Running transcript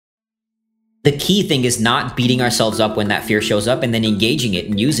The key thing is not beating ourselves up when that fear shows up and then engaging it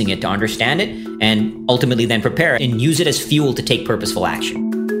and using it to understand it and ultimately then prepare and use it as fuel to take purposeful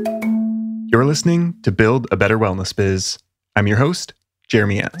action. You're listening to Build a Better Wellness Biz. I'm your host,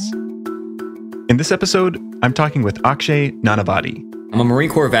 Jeremy Ants. In this episode, I'm talking with Akshay Nanavati. I'm a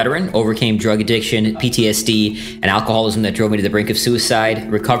Marine Corps veteran, overcame drug addiction, PTSD, and alcoholism that drove me to the brink of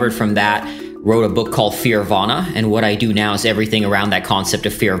suicide, recovered from that, wrote a book called Fearvana, and what I do now is everything around that concept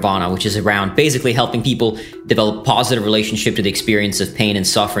of Fearvana, which is around basically helping people develop a positive relationship to the experience of pain and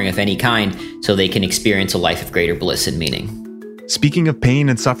suffering of any kind so they can experience a life of greater bliss and meaning. Speaking of pain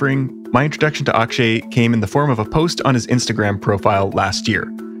and suffering, my introduction to Akshay came in the form of a post on his Instagram profile last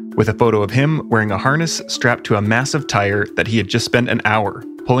year, with a photo of him wearing a harness strapped to a massive tire that he had just spent an hour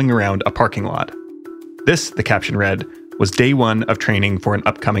pulling around a parking lot. This, the caption read, was day one of training for an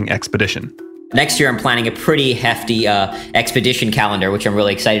upcoming expedition. Next year, I'm planning a pretty hefty expedition calendar, which I'm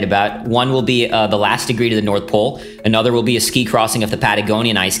really excited about. One will be the last degree to the North Pole. Another will be a ski crossing of the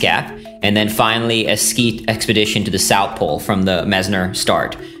Patagonian ice cap. And then finally, a ski expedition to the South Pole from the Mesner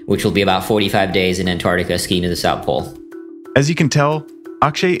start, which will be about 45 days in Antarctica skiing to the South Pole. As you can tell,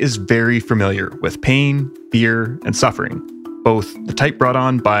 Akshay is very familiar with pain, fear, and suffering, both the type brought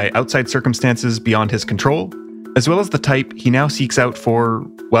on by outside circumstances beyond his control, as well as the type he now seeks out for,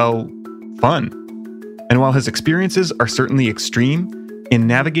 well, fun. And while his experiences are certainly extreme, in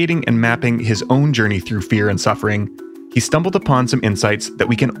navigating and mapping his own journey through fear and suffering, he stumbled upon some insights that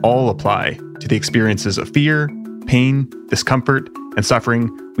we can all apply to the experiences of fear, pain, discomfort, and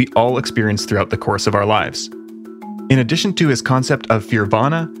suffering we all experience throughout the course of our lives. In addition to his concept of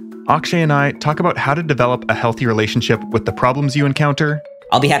Fearvana, Akshay and I talk about how to develop a healthy relationship with the problems you encounter.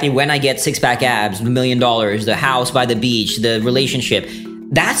 I'll be happy when I get six-pack abs, $1 million, the house by the beach, the relationship.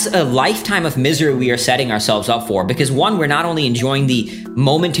 That's a lifetime of misery we are setting ourselves up for because one, we're not only enjoying the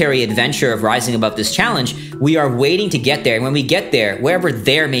momentary adventure of rising above this challenge, we are waiting to get there. And when we get there, wherever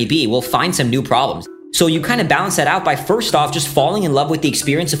there may be, we'll find some new problems. So you kind of balance that out by first off, just falling in love with the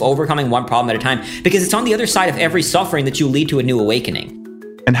experience of overcoming one problem at a time because it's on the other side of every suffering that you lead to a new awakening.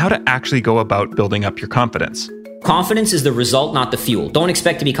 And how to actually go about building up your confidence. Confidence is the result, not the fuel. Don't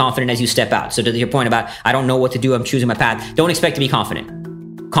expect to be confident as you step out. So to your point about, I don't know what to do, I'm choosing my path. Don't expect to be confident.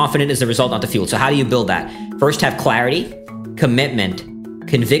 Confident is the result, not the fuel. So how do you build that? First, have clarity, commitment,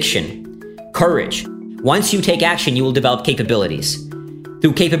 conviction, courage. Once you take action, you will develop capabilities.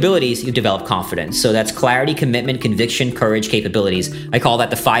 Through capabilities, you develop confidence. So that's clarity, commitment, conviction, courage, capabilities. I call that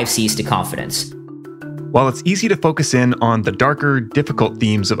the 5 C's to confidence. While it's easy to focus in on the darker, difficult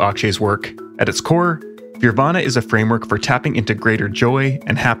themes of Akshay's work, at its core, Fearvana is a framework for tapping into greater joy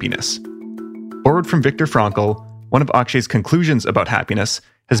and happiness. Borrowed from Viktor Frankl, one of Akshay's conclusions about happiness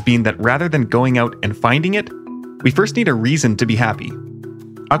has been that rather than going out and finding it, we first need a reason to be happy.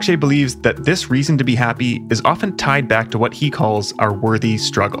 Akshay believes that this reason to be happy is often tied back to what he calls our worthy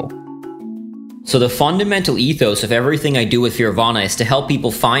struggle. So the fundamental ethos of everything I do with Fearvana is to help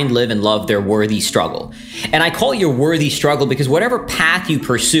people find, live, and love their worthy struggle. And I call it your worthy struggle because whatever path you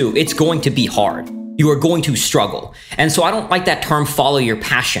pursue, it's going to be hard. You are going to struggle. And so I don't like that term, follow your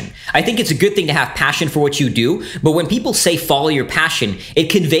passion. I think it's a good thing to have passion for what you do, but when people say follow your passion, it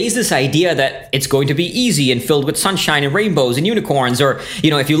conveys this idea that it's going to be easy and filled with sunshine and rainbows and unicorns, or,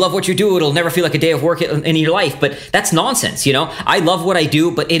 if you love what you do, it'll never feel like a day of work in your life. But that's nonsense, I love what I do,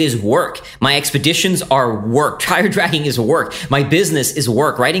 but it is work. My expeditions are work. Tire dragging is work. My business is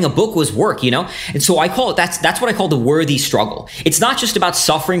work. Writing a book was work, And so I call it, that's what I call the worthy struggle. It's not just about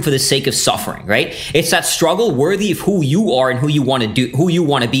suffering for the sake of suffering, right? It's that struggle worthy of who you are and who you want to do, who you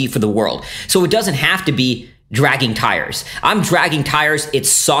want to be for the world. So it doesn't have to be dragging tires. I'm dragging tires. It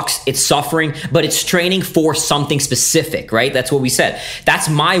sucks. It's suffering, but it's training for something specific, right? That's what we said. That's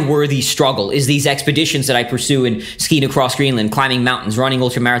my worthy struggle is these expeditions that I pursue in skiing across Greenland, climbing mountains, running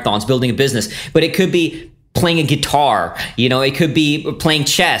ultra marathons, building a business. But it could be playing a guitar, it could be playing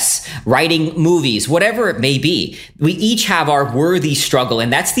chess, writing movies, whatever it may be. We each have our worthy struggle.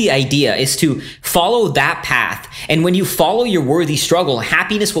 And that's the idea, is to follow that path. And when you follow your worthy struggle,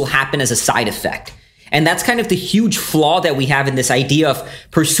 happiness will happen as a side effect. And that's kind of the huge flaw that we have in this idea of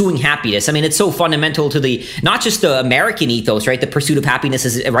pursuing happiness. I mean, it's so fundamental to not just the American ethos, right? The pursuit of happiness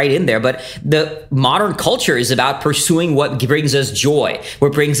is right in there, but the modern culture is about pursuing what brings us joy,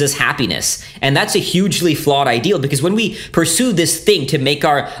 what brings us happiness. And that's a hugely flawed ideal because when we pursue this thing to make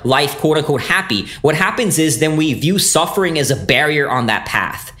our life quote unquote happy, what happens is then we view suffering as a barrier on that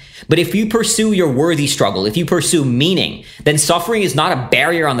path. But if you pursue your worthy struggle, if you pursue meaning, then suffering is not a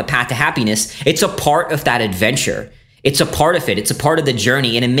barrier on the path to happiness. It's a part of that adventure. It's a part of it. It's a part of the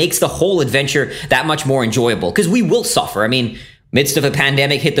journey, and it makes the whole adventure that much more enjoyable because we will suffer. I mean, Midst of a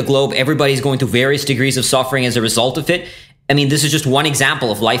pandemic hit the globe, everybody's going through various degrees of suffering as a result of it. I mean, this is just one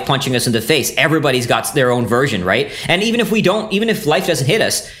example of life punching us in the face. Everybody's got their own version, right? And even if life doesn't hit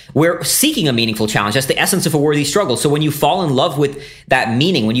us, we're seeking a meaningful challenge. That's the essence of a worthy struggle. So when you fall in love with that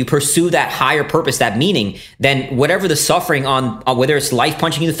meaning, when you pursue that higher purpose, that meaning, then whatever the suffering on, whether it's life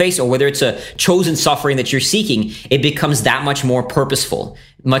punching you in the face or whether it's a chosen suffering that you're seeking, it becomes that much more purposeful,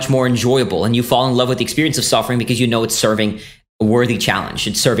 much more enjoyable. And you fall in love with the experience of suffering because you know it's serving a worthy challenge.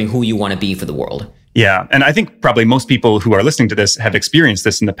 It's serving who you want to be for the world. Yeah. And I think probably most people who are listening to this have experienced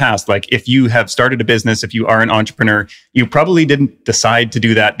this in the past. Like if you have started a business, if you are an entrepreneur, you probably didn't decide to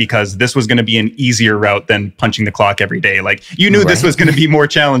do that because this was going to be an easier route than punching the clock every day. Like you knew this was going to be more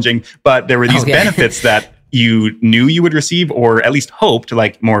challenging, but there were these benefits that you knew you would receive, or at least hoped,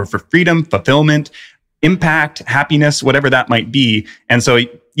 like more for freedom, fulfillment, impact, happiness, whatever that might be. And so,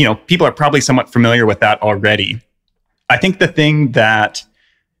 people are probably somewhat familiar with that already. I think the thing that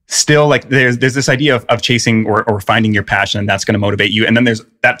still, like, there's this idea of chasing or finding your passion, and that's going to motivate you. And then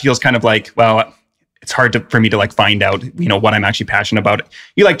that feels kind of like, well, it's hard for me to like find out, what I'm actually passionate about.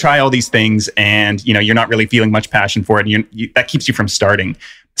 You like try all these things and, you're not really feeling much passion for it. And that keeps you from starting.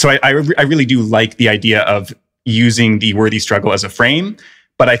 So I really do like the idea of using the worthy struggle as a frame,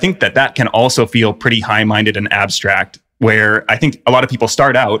 but I think that can also feel pretty high-minded and abstract, where I think a lot of people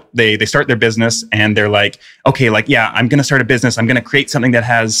start out, they start their business and they're like, okay, like, yeah, I'm going to start a business. I'm going to create something that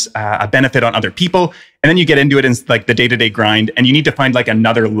has a benefit on other people. And then you get into it in like the day-to-day grind, and you need to find like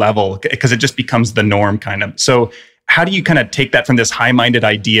another level because it just becomes the norm kind of. So how do you kind of take that from this high-minded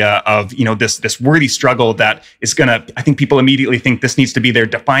idea of, this worthy struggle that is going to, I think people immediately think this needs to be their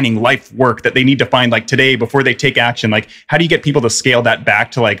defining life work that they need to find like today before they take action. Like, how do you get people to scale that back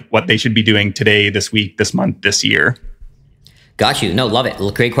to like what they should be doing today, this week, this month, this year? Got you. No, love it.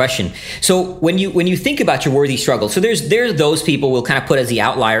 Great question. So when you think about your worthy struggle, so there's those people we'll kind of put as the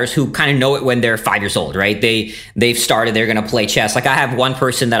outliers who kind of know it when they're 5 years old, right? They've started, they're going to play chess. Like I have one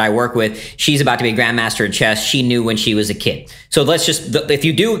person that I work with, she's about to be a grandmaster in chess. She knew when she was a kid. So if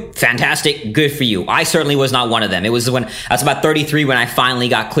you do, fantastic, good for you. I certainly was not one of them. It was when I was about 33 when I finally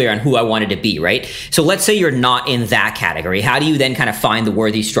got clear on who I wanted to be, right? So let's say you're not in that category. How do you then kind of find the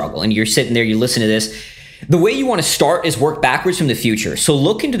worthy struggle? And you're sitting there, you listen to this. The way you want to start is work backwards from the future. So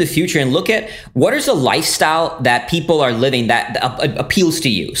look into the future and look at what is the lifestyle that people are living that appeals to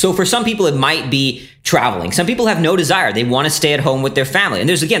you. So for some people, it might be traveling. Some people have no desire. They want to stay at home with their family. And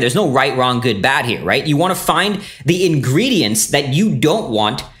there's no right, wrong, good, bad here, right? You want to find the ingredients that you don't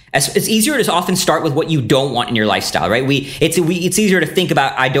want. It's easier to often start with what you don't want in your lifestyle, right? It's easier to think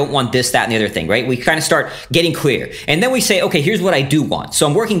about, I don't want this, that, and the other thing, right? We kind of start getting clear. And then we say, okay, here's what I do want. So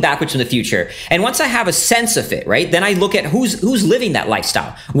I'm working backwards from the future. And once I have a sense of it, right, then I look at who's living that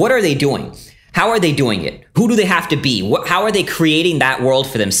lifestyle. What are they doing? How are they doing it? Who do they have to be? How are they creating that world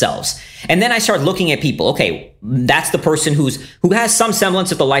for themselves? And then I start looking at people. Okay, that's the person who has some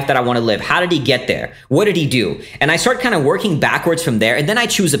semblance of the life that I want to live. How did he get there? What did he do? And I start kind of working backwards from there. And then I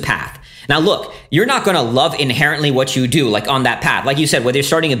choose a path. Now, look, you're not going to love inherently what you do, like on that path. Like you said, whether you're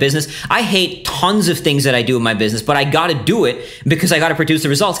starting a business, I hate tons of things that I do in my business, but I got to do it because I got to produce the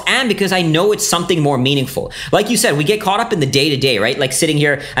results and because I know it's something more meaningful. Like you said, we get caught up in the day-to-day, right? Like sitting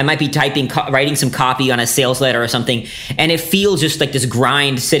here, I might be writing some copy on a sales letter or something, and it feels just like this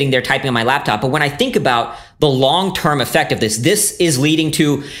grind sitting there typing on my laptop. But when I think about the long-term effect of this is leading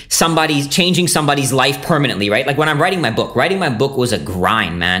to changing somebody's life permanently, right? Like when I'm writing my book was a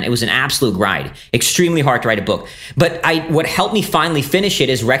grind, man. It was an absolute grind. Extremely hard to write a book. But what helped me finally finish it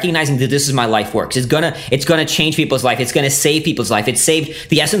is recognizing that this is my life work. It's gonna change people's life. It's gonna save people's life. It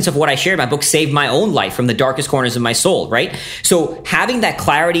saved the essence of what I shared in my book, saved my own life from the darkest corners of my soul, right? So having that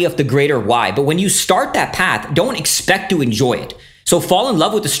clarity of the greater why. But when you start that path, don't expect to enjoy it. So fall in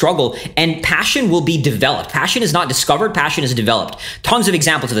love with the struggle, and passion will be developed. Passion is not discovered, passion is developed. Tons of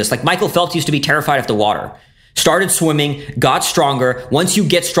examples of this. Like Michael Phelps used to be terrified of the water. Started swimming, got stronger. Once you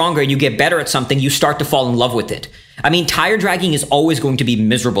get stronger and you get better at something, you start to fall in love with it. I mean, tire dragging is always going to be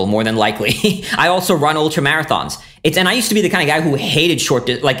miserable, more than likely. I also run ultra marathons. And I used to be the kind of guy who hated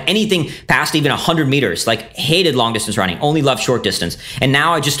like anything past even 100 meters, like hated long distance running, only loved short distance. And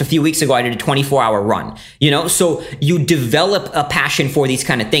now just a few weeks ago, I did a 24-hour run, so you develop a passion for these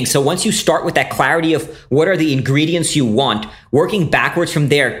kind of things. So once you start with that clarity of what are the ingredients you want, working backwards from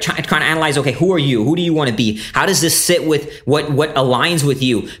there, trying to analyze, okay, who are you? Who do you want to be? How does this sit with what aligns with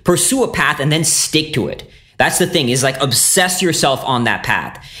you? Pursue a path and then stick to it. That's the thing, is like obsess yourself on that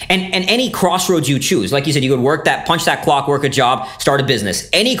path. And any crossroads you choose, like you said, you could punch that clock, work a job, start a business.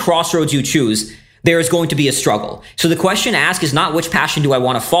 Any crossroads you choose, there is going to be a struggle. So the question asked is not which passion do I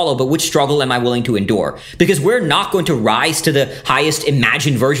want to follow, but which struggle am I willing to endure? Because we're not going to rise to the highest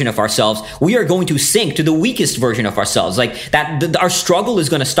imagined version of ourselves. We are going to sink to the weakest version of ourselves. Like that, our struggle is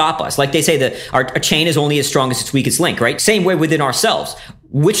going to stop us. Like they say that our chain is only as strong as its weakest link, right? Same way within ourselves.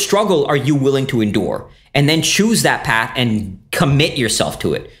 Which struggle are you willing to endure? And then choose that path and commit yourself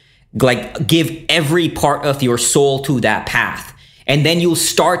to it. Like give every part of your soul to that path. And then you'll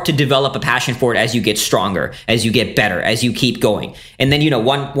start to develop a passion for it as you get stronger, as you get better, as you keep going. And then,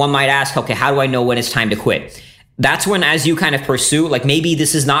 one might ask, okay, how do I know when it's time to quit? That's when, as you kind of pursue, like maybe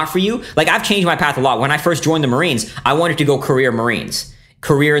this is not for you. Like I've changed my path a lot. When I first joined the Marines, I wanted to go career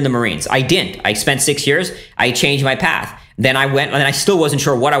in the Marines. I didn't. I spent 6 years. I changed my path. Then I went, and I still wasn't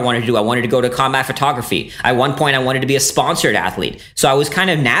sure what I wanted to do. I wanted to go to combat photography. At one point, I wanted to be a sponsored athlete. So I was kind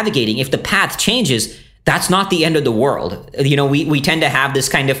of navigating. If the path changes, that's not the end of the world. We tend to have this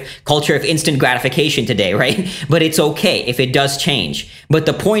kind of culture of instant gratification today, right? But it's okay if it does change. But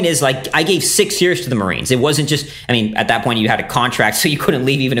the point is, like, I gave 6 years to the Marines. It wasn't just, at that point you had a contract, so you couldn't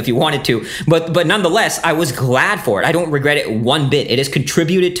leave even if you wanted to. But nonetheless, I was glad for it. I don't regret it one bit. It has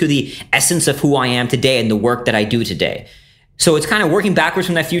contributed to the essence of who I am today and the work that I do today. So it's kind of working backwards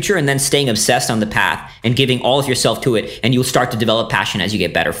from that future and then staying obsessed on the path and giving all of yourself to it. And you'll start to develop passion as you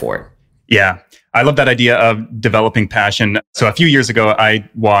get better for it. Yeah. I love that idea of developing passion. So a few years ago, I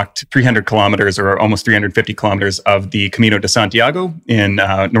walked 300 kilometers or almost 350 kilometers of the Camino de Santiago in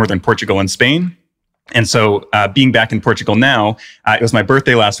northern Portugal and Spain. And so being back in Portugal now, it was my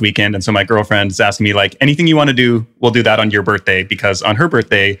birthday last weekend. And so my girlfriend's asking me, like, anything you want to do, we'll do that on your birthday. Because on her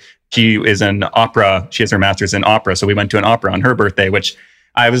birthday, she is in opera. She has her master's in opera. So we went to an opera on her birthday, which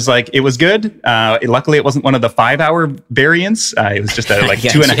I was like, it was good. Luckily, it wasn't one of the 5-hour variants. It was just at like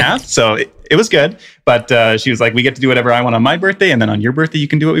 2.5. So it was good. But she was like, we get to do whatever I want on my birthday. And then on your birthday, you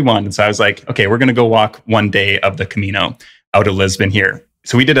can do what we want. And so I was like, okay, we're going to go walk one day of the Camino out of Lisbon here.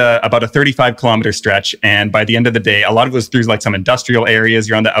 So we did about a 35 kilometer stretch. And by the end of the day, a lot of it was through like some industrial areas.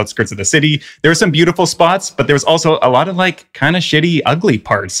 You're on the outskirts of the city. There were some beautiful spots, but there was also a lot of like kind of shitty, ugly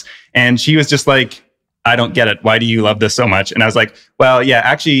parts. And she was just like, I don't get it. Why do you love this so much? And I was like, well, yeah,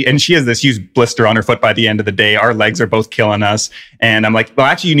 actually, and she has this huge blister on her foot by the end of the day. Our legs are both killing us. And I'm like, well,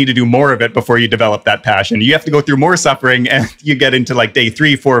 actually, you need to do more of it before you develop that passion. You have to go through more suffering, and you get into like day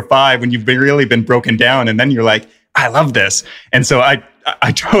 3, 4, 5 when you've really been broken down. And then you're like, I love this. And so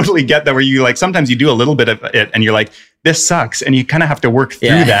I totally get that, where you like, sometimes you do a little bit of it and you're like, this sucks. And you kind of have to work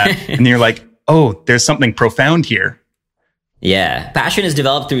through that. And you're like, oh, there's something profound here. Yeah. Passion is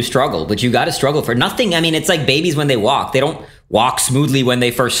developed through struggle, but you got to struggle for nothing. It's like babies when they walk. They don't walk smoothly when they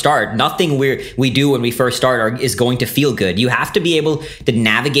first start. Nothing we do when we first start is going to feel good. You have to be able to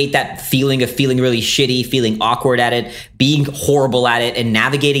navigate that feeling of feeling really shitty, feeling awkward at it, being horrible at it, and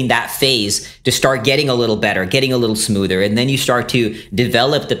navigating that phase to start getting a little better, getting a little smoother. And then you start to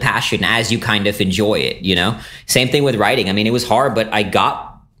develop the passion as you kind of enjoy it, Same thing with writing. It was hard, but I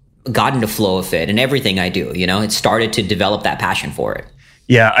got into flow of it, and everything I do, it started to develop that passion for it.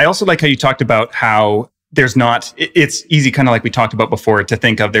 Yeah. I also like how you talked about how it's easy, kind of like we talked about before, to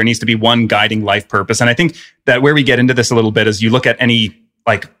think of there needs to be one guiding life purpose. And I think that where we get into this a little bit is you look at any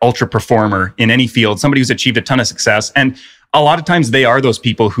like ultra performer in any field, somebody who's achieved a ton of success. And a lot of times they are those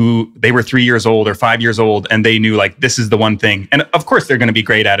people who they were 3 years old or 5 years old and they knew like, this is the one thing. And of course they're going to be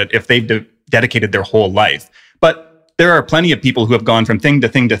great at it if they've dedicated their whole life. But there are plenty of people who have gone from thing to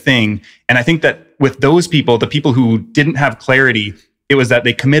thing to thing. And I think that with those people, the people who didn't have clarity, it was that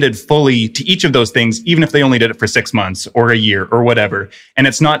they committed fully to each of those things, even if they only did it for 6 months or a year or whatever. And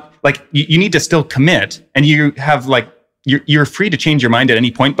it's not like you need to still commit, and you have like, you're free to change your mind at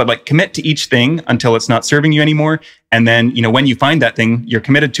any point, but like commit to each thing until it's not serving you anymore. And then, when you find that thing, you're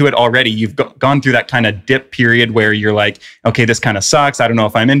committed to it already. You've gone through that kind of dip period where you're like, okay, this kind of sucks. I don't know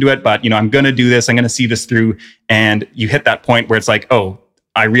if I'm into it, but I'm going to do this. I'm going to see this through. And you hit that point where it's like, oh,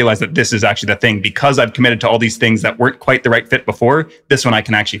 I realize that this is actually the thing, because I've committed to all these things that weren't quite the right fit before. This one I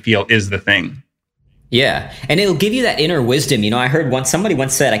can actually feel is the thing. Yeah. And it'll give you that inner wisdom. I heard somebody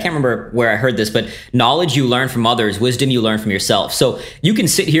once said, I can't remember where I heard this, but knowledge you learn from others, wisdom you learn from yourself. So you can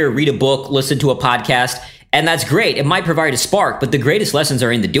sit here, read a book, listen to a podcast, and that's great. It might provide a spark, but the greatest lessons are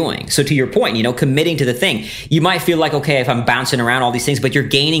in the doing. So to your point, committing to the thing, you might feel like, okay, if I'm bouncing around all these things, but you're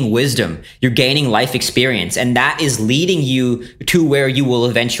gaining wisdom, you're gaining life experience, and that is leading you to where you will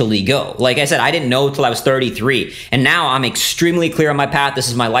eventually go. Like I said, I didn't know till I was 33, and now I'm extremely clear on my path. This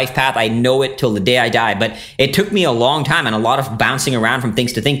is my life path. I know it till the day I die, but it took me a long time and a lot of bouncing around from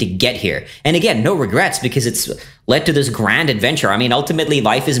things to thing to get here. And again, no regrets, because it's led to this grand adventure. Ultimately,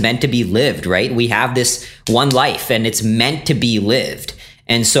 life is meant to be lived, right? We have this one life and it's meant to be lived.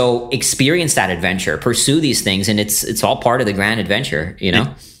 And so experience that adventure, pursue these things, and it's all part of the grand adventure, you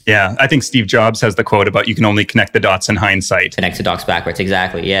know? Yeah, I think Steve Jobs has the quote about you can only connect the dots in hindsight. Connect the dots backwards,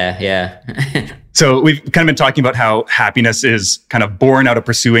 exactly. Yeah. So we've kind of been talking about how happiness is kind of born out of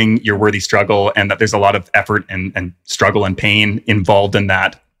pursuing your worthy struggle, and that there's a lot of effort and struggle and pain involved in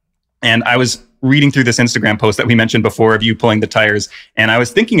that. And I was reading through this Instagram post that we mentioned before of you pulling the tires, and I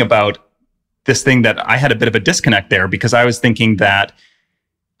was thinking about this thing that I had a bit of a disconnect there, because I was thinking that,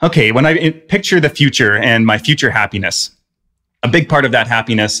 okay, when I picture the future and my future happiness, a big part of that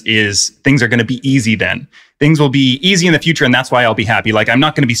happiness is things are going to be easy then. Things will be easy in the future, and that's why I'll be happy. Like, I'm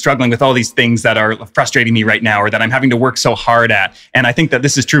not going to be struggling with all these things that are frustrating me right now, or that I'm having to work so hard at. And I think that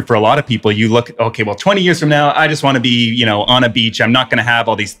this is true for a lot of people. You look, okay, well, 20 years from now, I just want to be, on a beach. I'm not going to have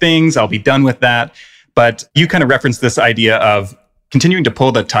all these things. I'll be done with that. But you kind of referenced this idea of continuing to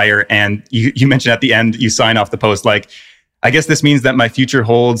pull the tire. And you mentioned at the end, you sign off the post, like, I guess this means that my future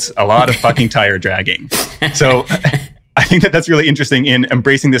holds a lot of fucking tire dragging. So I think that that's really interesting in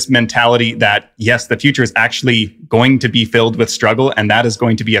embracing this mentality that, yes, the future is actually going to be filled with struggle, and that is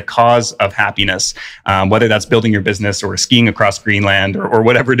going to be a cause of happiness, whether that's building your business or skiing across Greenland or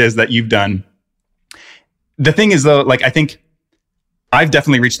whatever it is that you've done. The thing is, though, like, I think I've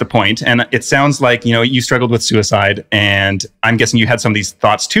definitely reached the point, and it sounds like, you struggled with suicide, and I'm guessing you had some of these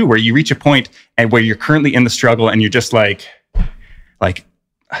thoughts too, where you reach a point and where you're currently in the struggle and you're just like,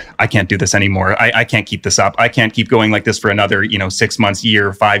 I can't do this anymore. I can't keep this up. I can't keep going like this for another, 6 months,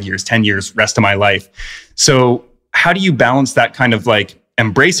 year, 5 years, 10 years, rest of my life. So how do you balance that kind of like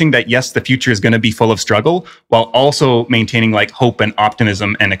embracing that, yes, the future is going to be full of struggle, while also maintaining like hope and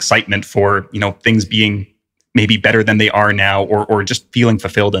optimism and excitement for, things being maybe better than they are now, or just feeling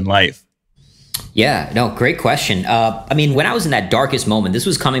fulfilled in life? Yeah, no, great question. When I was in that darkest moment, this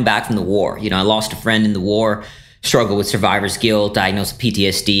was coming back from the war. I lost a friend in the war, struggled with survivor's guilt, diagnosed with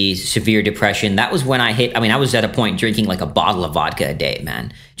PTSD, severe depression. That was when I was at a point drinking like a bottle of vodka a day,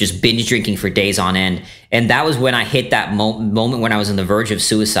 man, just binge drinking for days on end. And that was when I hit that moment when I was on the verge of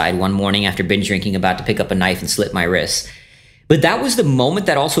suicide one morning after binge drinking, about to pick up a knife and slit my wrists. But that was the moment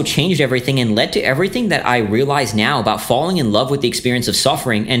that also changed everything and led to everything that I realize now about falling in love with the experience of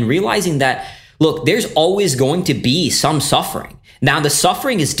suffering, and realizing that, look, there's always going to be some suffering. Now, the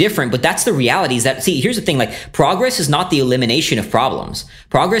suffering is different, but that's the reality. Is that, see, here's the thing, like, progress is not the elimination of problems.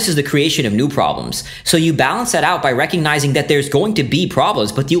 Progress is the creation of new problems. So you balance that out by recognizing that there's going to be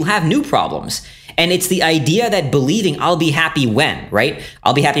problems, but you'll have new problems. And it's the idea that believing I'll be happy when, right?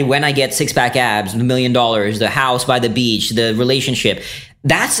 I'll be happy when I get six-pack abs, $1 million, the house by the beach, the relationship.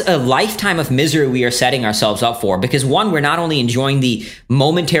 That's a lifetime of misery we are setting ourselves up for, because one, we're not only enjoying the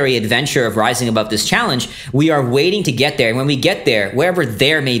momentary adventure of rising above this challenge, we are waiting to get there. And when we get there, wherever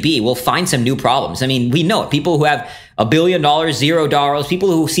there may be, we'll find some new problems. I mean, we know it. People who have $1 billion, $0,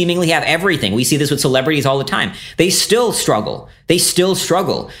 people who seemingly have everything. We see this with celebrities all the time. They still struggle.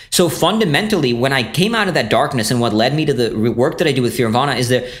 So fundamentally, when I came out of that darkness, and what led me to the work that I do with Fear Nirvana, is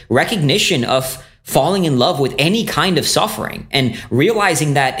the recognition of falling in love with any kind of suffering, and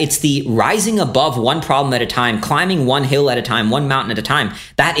realizing that it's the rising above one problem at a time, climbing one hill at a time, one mountain at a time.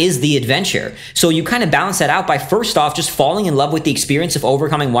 That is the adventure. So you kind of balance that out by, first off, just falling in love with the experience of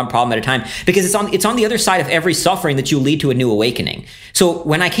overcoming one problem at a time, because it's on the other side of every suffering that you lead to a new awakening. So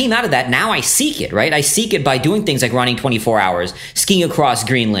when I came out of that, now I seek it, right? I seek it by doing things like running 24 hours, skiing across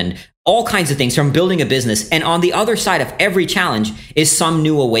Greenland, all kinds of things, from building a business. And on the other side of every challenge is some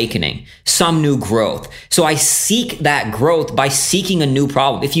new awakening, some new growth. So I seek that growth by seeking a new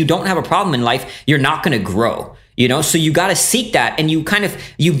problem. If you don't have a problem in life, you're not going to grow. So you got to seek that, and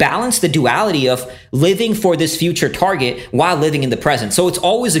you balance the duality of living for this future target while living in the present. So it's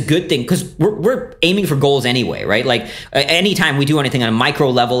always a good thing, because we're aiming for goals anyway, right? Like, anytime we do anything on a micro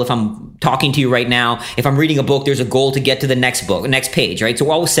level, if I'm talking to you right now, if I'm reading a book, there's a goal to get to the next page, right? So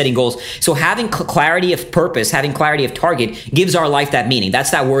we're always setting goals. So having clarity of purpose, having clarity of target gives our life that meaning.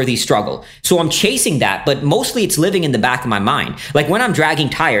 That's that worthy struggle. So I'm chasing that, but mostly it's living in the back of my mind. Like, when I'm dragging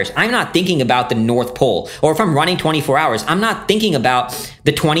tires, I'm not thinking about the North Pole. Or if I'm running 24 hours, I'm not thinking about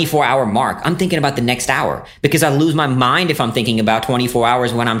the 24-hour mark. I'm thinking about the next hour, because I lose my mind if I'm thinking about 24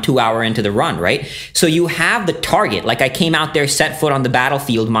 hours when I'm 2 hours into the run, right? So you have the target. Like, I came out there, set foot on the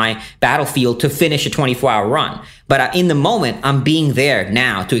battlefield, my battlefield, to finish a 24-hour run. But in the moment, I'm being there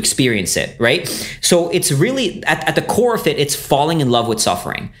now to experience it, right? So it's really, at the core of it, it's falling in love with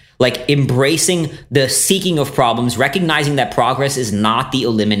suffering. Like, embracing the seeking of problems, recognizing that progress is not the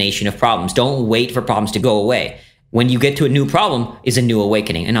elimination of problems. Don't wait for problems to go away. When you get to a new problem is a new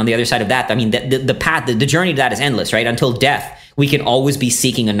awakening. And on the other side of that, I mean, the path, the journey to that is endless, right? Until death, we can always be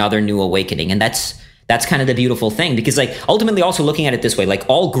seeking another new awakening. And that's That's kind of the beautiful thing, because like ultimately also looking at it this way, like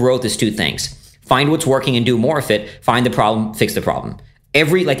all growth is two things. Find what's working and do more of it. Find the problem, fix the problem.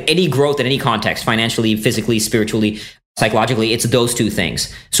 Any growth in any context, financially, physically, spiritually, psychologically, it's those two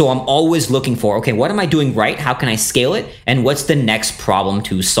things. So I'm always looking for, okay, what am I doing right? How can I scale it? And what's the next problem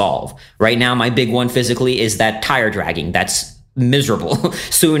to solve? Right now, my big one physically is that tire dragging. That's miserable.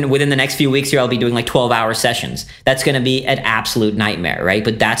 Soon, within the next few weeks here, I'll be doing like 12-hour sessions. That's going to be an absolute nightmare, right?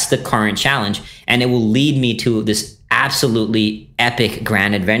 But that's the current challenge. And it will lead me to this absolutely epic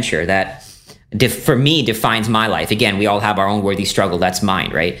grand adventure that for me defines my life. Again, we all have our own worthy struggle. That's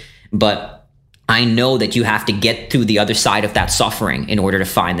mine, right? But I know that you have to get through the other side of that suffering in order to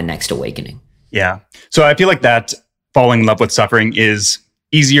find the next awakening. Yeah. So I feel like that falling in love with suffering is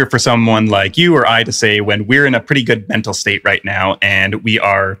easier for someone like you or I to say when we're in a pretty good mental state right now and we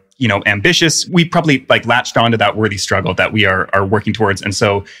are, ambitious. We probably like latched onto that worthy struggle that we are working towards. And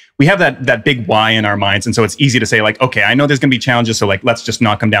so we have that big why in our minds. And so it's easy to say like, okay, I know there's going to be challenges. So like, let's just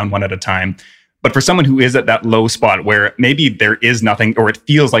knock them down one at a time. But for someone who is at that low spot where maybe there is nothing, or it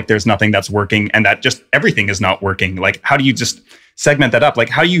feels like there's nothing that's working and that just everything is not working, like how do you just segment that up? Like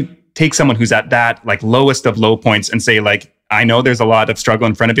how do you take someone who's at that like lowest of low points and say like, I know there's a lot of struggle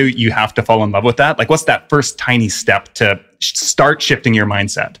in front of you. You have to fall in love with that. Like what's that first tiny step to start shifting your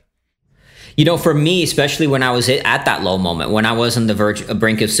mindset? For me, especially when I was at that low moment, when I was on the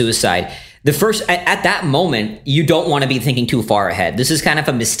brink of suicide, at that moment, you don't want to be thinking too far ahead. This is kind of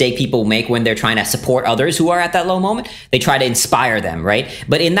a mistake people make when they're trying to support others who are at that low moment. They try to inspire them, right?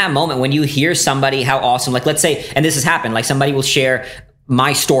 But in that moment, when you hear somebody, how awesome, like let's say, and this has happened, like somebody will share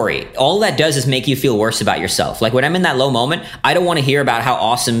my story. All that does is make you feel worse about yourself. Like when I'm in that low moment, I don't want to hear about how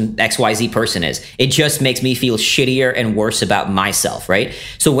awesome XYZ person is. It just makes me feel shittier and worse about myself, right?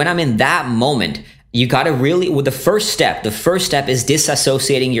 So when I'm in that moment, you got to really, the first step is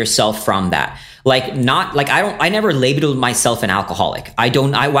disassociating yourself from that. I never labeled myself an alcoholic.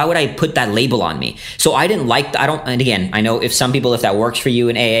 Why would I put that label on me? So and again, I know if that works for you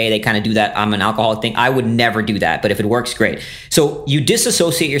in AA, they kind of do that, I'm an alcoholic thing. I would never do that, but if it works, great. So you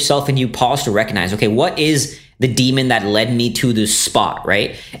disassociate yourself and you pause to recognize, okay, what is the demon that led me to this spot,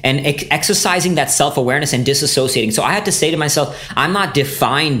 right? And exercising that self-awareness and disassociating. So I had to say to myself, I'm not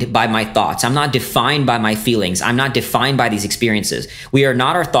defined by my thoughts. I'm not defined by my feelings. I'm not defined by these experiences. We are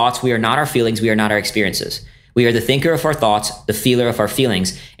not our thoughts. We are not our feelings. We are not our experiences. We are the thinker of our thoughts, the feeler of our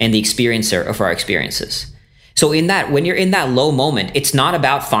feelings, and the experiencer of our experiences. So when you're in that low moment, it's not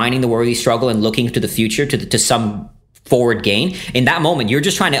about finding the worthy struggle and looking to the future, to some forward gain. In that moment, you're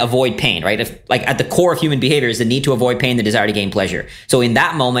just trying to avoid pain, right? At the core of human behavior is the need to avoid pain, the desire to gain pleasure. So in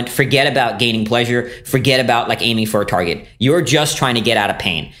that moment, forget about gaining pleasure, forget about like aiming for a target. You're just trying to get out of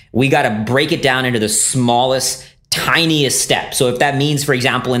pain. We got to break it down into the smallest, tiniest step. So if that means, for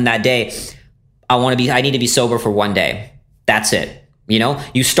example, in that day, I need to be sober for one day. That's it.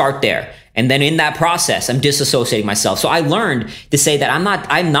 You start there. And then in that process, I'm disassociating myself. So I learned to say that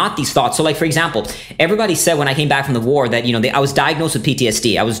I'm not these thoughts. So like, for example, everybody said when I came back from the war that, I was diagnosed with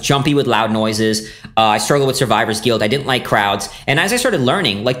PTSD. I was jumpy with loud noises. I struggled with survivor's guilt. I didn't like crowds. And as I started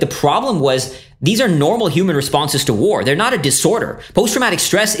learning, like the problem was these are normal human responses to war. They're not a disorder. Post-traumatic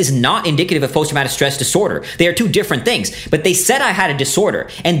stress is not indicative of post-traumatic stress disorder. They are two different things. But they said I had a disorder.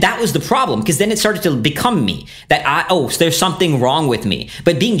 And that was the problem, because then it started to become me. So there's something wrong with me.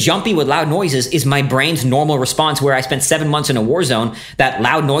 But being jumpy with loud noises is my brain's normal response, where I spent 7 months in a war zone, that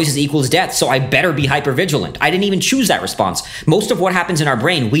loud noises equals death. So I better be hypervigilant. I didn't even choose that response. Most of what happens in our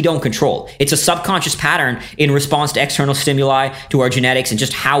brain, we don't control. It's a subconscious pattern in response to external stimuli, to our genetics, and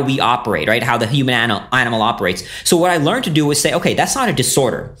just how we operate, right? How the human animal operates. So what I learned to do was say, okay, that's not a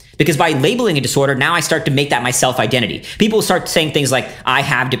disorder. Because by labeling a disorder, now I start to make that my self-identity. People start saying things like, I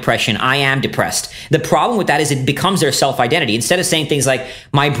have depression, I am depressed. The problem with that is it becomes their self-identity. Instead of saying things like,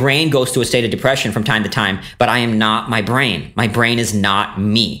 my brain goes to a state of depression from time to time, but I am not my brain. My brain is not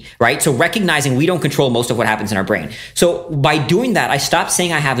me, right? So recognizing we don't control most of what happens in our brain. So by doing that, I stopped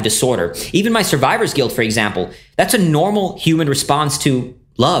saying I have a disorder. Even my survivor's guilt, for example, that's a normal human response to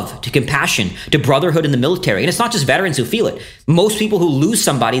love, to compassion, to brotherhood in the military. And it's not just veterans who feel it. Most people who lose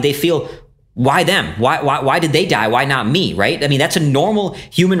somebody, they feel, why them? Why did they die? Why not me, right? I mean, that's a normal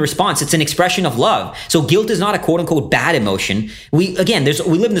human response. It's an expression of love. So guilt is not a quote unquote bad emotion. We live in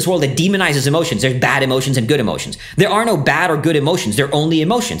this world that demonizes emotions. There's bad emotions and good emotions. There are no bad or good emotions. They're only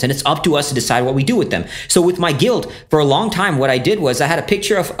emotions. And it's up to us to decide what we do with them. So with my guilt, for a long time, what I did was I had a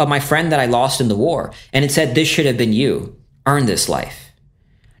picture of my friend that I lost in the war. And it said, this should have been you. Earn this life.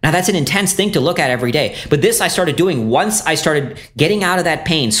 Now, that's an intense thing to look at every day. But this I started doing once I started getting out of that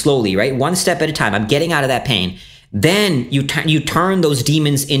pain slowly, right? One step at a time. I'm getting out of that pain. then you turn those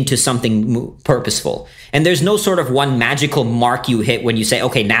demons into something purposeful. And there's no sort of one magical mark you hit when you say,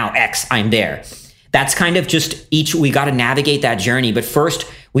 okay, now X, I'm there. That's kind of just we got to navigate that journey. But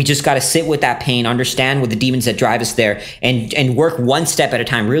first, we just got to sit with that pain, understand what the demons that drive us there, and work one step at a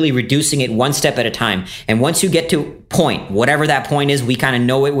time, really reducing it one step at a time. And once you get to point, whatever that point is, we kind of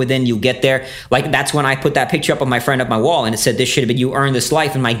know it within, you get there. Like that's when I put that picture up of my friend up my wall and it said, this should have been, you earned this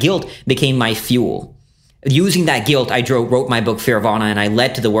life. And my guilt became my fuel. Using that guilt, I wrote my book, Fearvana, and I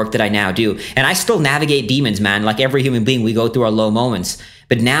led to the work that I now do. And I still navigate demons, man. Like every human being, we go through our low moments.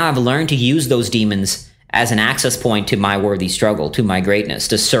 But now I've learned to use those demons as an access point to my worthy struggle, to my greatness,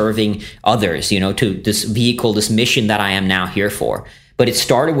 to serving others, to this vehicle, this mission that I am now here for. But it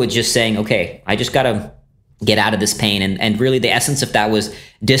started with just saying, okay, I just got to get out of this pain. And really the essence of that was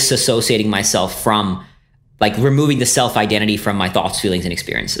disassociating myself from, like, removing the self-identity from my thoughts, feelings, and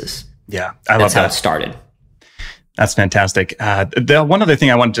experiences. Yeah, That's how it started. That's fantastic. The one other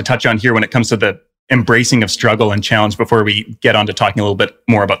thing I wanted to touch on here when it comes to the embracing of struggle and challenge before we get on to talking a little bit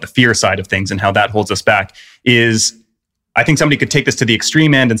more about the fear side of things and how that holds us back is I think somebody could take this to the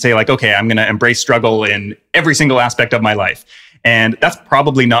extreme end and say like, okay, I'm going to embrace struggle in every single aspect of my life. And that's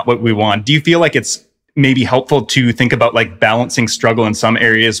probably not what we want. Do you feel like it's maybe helpful to think about like balancing struggle in some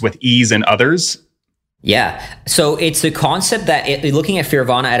areas with ease in others? Yeah. So it's the concept that looking at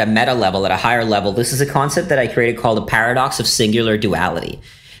Fearvana at a meta level, at a higher level, this is a concept that I created called the paradox of singular duality.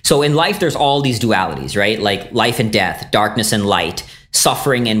 So in life, there's all these dualities, right? Like life and death, darkness and light,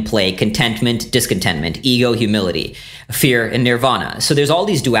 suffering and play, contentment, discontentment, ego, humility, fear, and nirvana. So there's all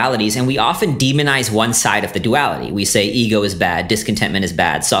these dualities, and we often demonize one side of the duality. We say ego is bad, discontentment is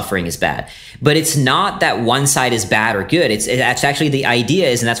bad, suffering is bad. But it's not that one side is bad or good. It's actually the idea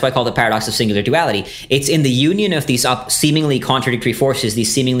is, and that's why I call it the paradox of singular duality, it's in the union of these seemingly contradictory forces,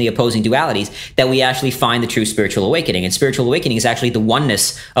 these seemingly opposing dualities, that we actually find the true spiritual awakening. And spiritual awakening is actually the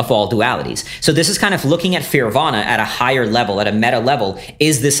oneness of all dualities. So this is kind of looking at Fearvana at a higher level, at a meta level,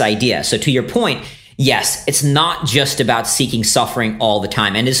 is this idea. So to your point, yes, it's not just about seeking suffering all the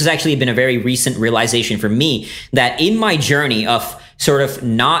time. And this has actually been a very recent realization for me that in my journey of sort of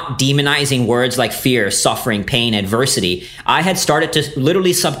not demonizing words like fear, suffering, pain, adversity, I had started to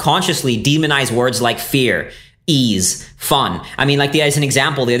literally subconsciously demonize words like fear, ease, fun. I mean, like as an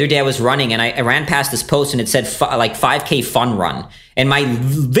example, the other day I was running and I ran past this post and it said like 5K fun run. And my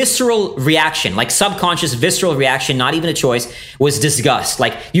visceral reaction, like subconscious visceral reaction, not even a choice, was disgust.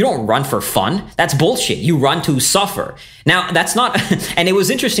 Like, you don't run for fun. That's bullshit. You run to suffer. Now, that's not, and it was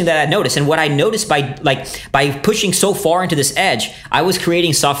interesting that I noticed. And what I noticed by pushing so far into this edge, I was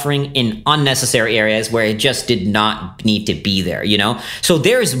creating suffering in unnecessary areas where it just did not need to be there, So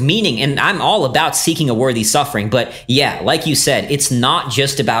there's meaning, and I'm all about seeking a worthy suffering. But yeah, like you said, it's not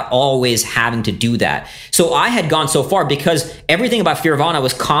just about always having to do that. So I had gone so far because everything about Fearvana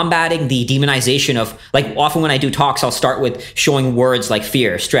was combating the demonization of, like, often when I do talks, I'll start with showing words like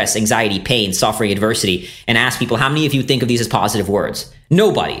fear, stress, anxiety, pain, suffering, adversity, and ask people, how many of you think of these as positive words?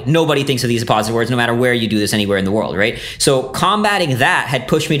 Nobody thinks of these as positive words, no matter where you do this anywhere in the world, right? So combating that had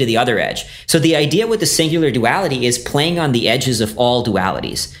pushed me to the other edge. So the idea with the singular duality is playing on the edges of all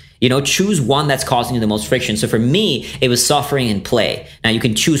dualities. Choose one that's causing you the most friction. So for me, it was suffering and play. Now you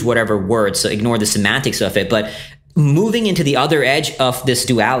can choose whatever words, so ignore the semantics of it, but moving into the other edge of this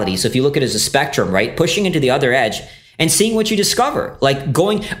duality. So if you look at it as a spectrum, right? Pushing into the other edge and seeing what you discover. Like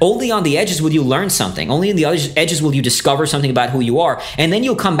going only on the edges will you learn something. Only in the edges will you discover something about who you are. And then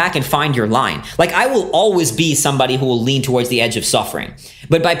you'll come back and find your line. Like I will always be somebody who will lean towards the edge of suffering.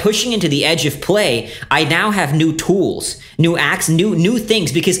 But by pushing into the edge of play, I now have new tools, new acts, new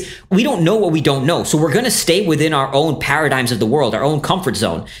things, because we don't know what we don't know. So we're going to stay within our own paradigms of the world, our own comfort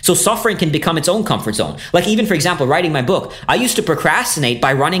zone. So suffering can become its own comfort zone. Like even, for example, writing my book, I used to procrastinate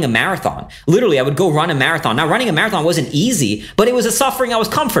by running a marathon. Literally, I would go run a marathon. Now, running a marathon wasn't easy, but it was a suffering I was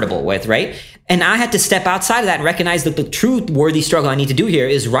comfortable with, right? And I had to step outside of that and recognize that the true worthy struggle I need to do here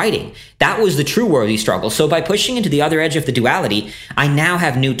is writing. That was the true worthy struggle. So by pushing into the other edge of the duality, I now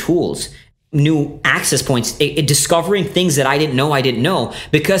have new tools, new access points, discovering things that I didn't know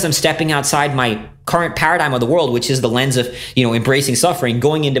because I'm stepping outside my current paradigm of the world, which is the lens of, embracing suffering,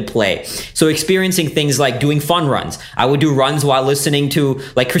 going into play. So experiencing things like doing fun runs. I would do runs while listening to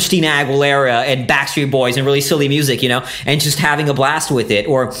like Christina Aguilera and Backstreet Boys and really silly music, and just having a blast with it,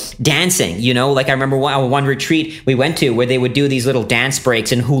 or dancing, like I remember one retreat we went to where they would do these little dance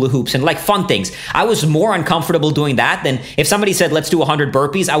breaks and hula hoops and like fun things. I was more uncomfortable doing that than if somebody said, let's do 100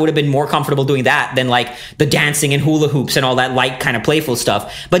 burpees, I would have been more comfortable doing that than like the dancing and hula hoops and all that light kind of playful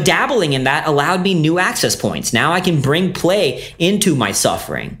stuff. But dabbling in that allowed me new access points. Now I can bring play into my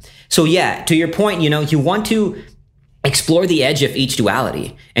suffering. So yeah, to your point, you want to explore the edge of each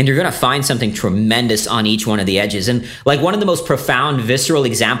duality, and you're going to find something tremendous on each one of the edges. And like one of the most profound, visceral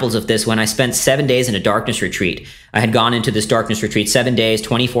examples of this, when I spent 7 days in a darkness retreat. I had gone into this darkness retreat 7 days,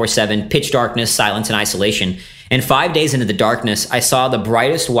 24/7, pitch darkness, silence, and isolation. And 5 days into the darkness, I saw the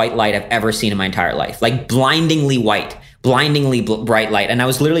brightest white light I've ever seen in my entire life, like blindingly white. Blindingly bright light. And I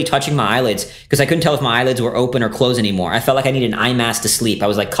was literally touching my eyelids because I couldn't tell if my eyelids were open or closed anymore. I felt like I needed an eye mask to sleep. I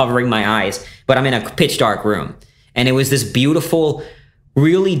was like covering my eyes, but I'm in a pitch dark room. And it was this beautiful,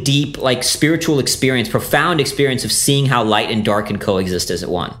 really deep, like spiritual experience, profound experience of seeing how light and dark can coexist as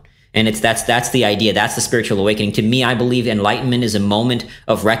one. And that's the idea. That's the spiritual awakening. To me, I believe enlightenment is a moment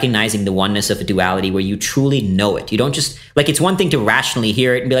of recognizing the oneness of a duality where you truly know it. You don't just, like, it's one thing to rationally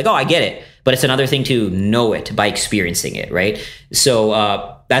hear it and be like, oh, I get it. But it's another thing to know it by experiencing it, right? So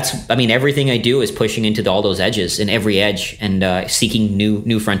everything I do is pushing into all those edges, in every edge, and seeking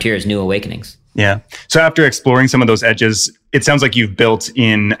new frontiers, new awakenings. Yeah. So after exploring some of those edges, it sounds like you've built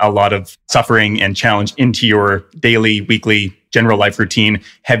in a lot of suffering and challenge into your daily, weekly, general life routine.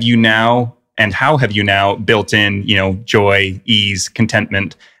 Have you now, and how have you now built in, joy, ease,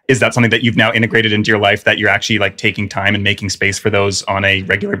 contentment? Is that something that you've now integrated into your life, that you're actually like taking time and making space for those on a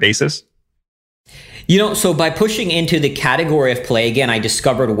regular basis? So by pushing into the category of play, again, I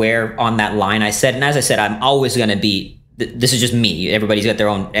discovered where on that line I said, and as I said, I'm always going to be, this is just me. Everybody's got their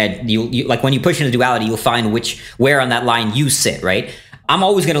own, you like when you push into duality, you'll find where on that line you sit, right? I'm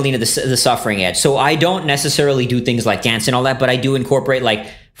always going to lean to the suffering edge. So I don't necessarily do things like dance and all that, but I do incorporate like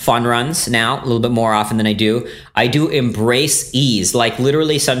fun runs now a little bit more often than I do. I do embrace ease, like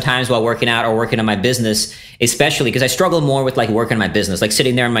literally sometimes while working out or working on my business, especially because I struggle more with like working on my business, like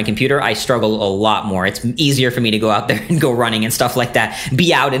sitting there on my computer, I struggle a lot more. It's easier for me to go out there and go running and stuff like that,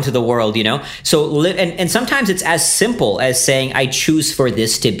 be out into the world, So, and sometimes it's as simple as saying, I choose for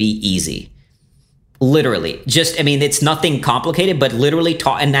this to be easy. Literally, it's nothing complicated, but literally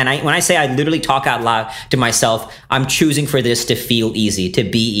talk. And then when I say I literally talk out loud to myself, I'm choosing for this to feel easy, to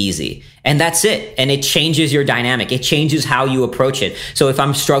be easy. And that's it. And it changes your dynamic. It changes how you approach it. So if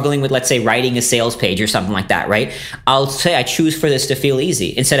I'm struggling with, let's say, writing a sales page or something like that, right? I'll say I choose for this to feel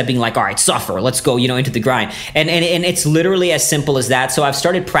easy instead of being like, all right, suffer, let's go, into the grind. And it's literally as simple as that. So I've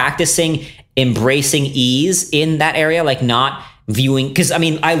started practicing embracing ease in that area, like not viewing, because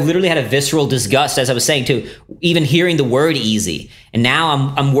I literally had a visceral disgust, as I was saying, to even hearing the word easy. And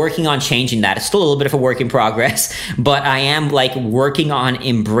now I'm working on changing that. It's still a little bit of a work in progress, but I am like working on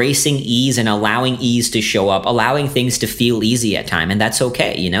embracing ease and allowing ease to show up, allowing things to feel easy at time. And that's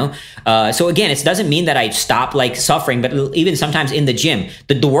okay, So again, it doesn't mean that I stop like suffering, but even sometimes in the gym,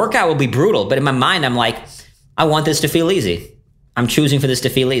 the workout will be brutal. But in my mind, I'm like, I want this to feel easy. I'm choosing for this to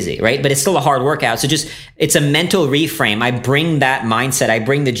feel easy, right? But it's still a hard workout. So it's a mental reframe. I bring that mindset. I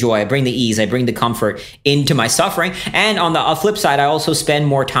bring the joy. I bring the ease. I bring the comfort into my suffering. And on the flip side, I also spend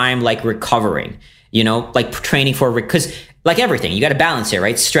more time like recovering, like training for, because like everything, you got to balance it,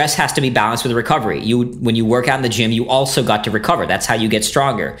 right? Stress has to be balanced with recovery. When you work out in the gym, you also got to recover. That's how you get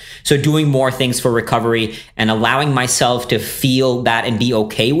stronger. So doing more things for recovery and allowing myself to feel that and be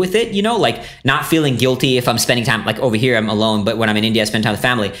okay with it, like not feeling guilty if I'm spending time, like over here, I'm alone, but when I'm in India, I spend time with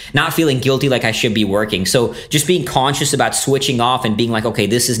family, not feeling guilty like I should be working. So just being conscious about switching off and being like, okay,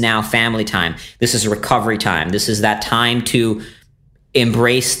 this is now family time. This is recovery time. This is that time to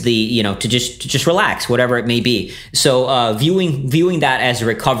embrace the, to just relax, whatever it may be. So viewing that as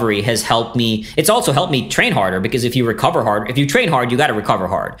recovery has helped me. It's also helped me train harder, because if you train hard, you got to recover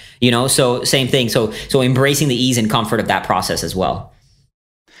hard, so same thing. So embracing the ease and comfort of that process as well.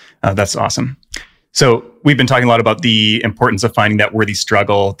 That's awesome. So we've been talking a lot about the importance of finding that worthy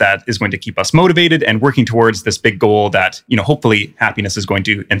struggle that is going to keep us motivated and working towards this big goal that, hopefully happiness is going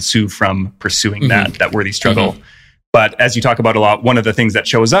to ensue from pursuing that worthy struggle. Mm-hmm. But as you talk about a lot, one of the things that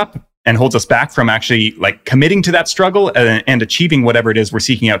shows up and holds us back from actually like committing to that struggle and achieving whatever it is we're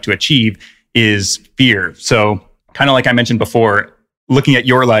seeking out to achieve is fear. So kind of like I mentioned before, looking at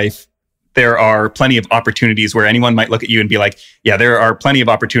your life, there are plenty of opportunities where anyone might look at you and be like, yeah, there are plenty of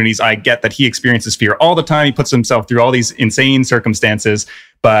opportunities. I get that he experiences fear all the time. He puts himself through all these insane circumstances,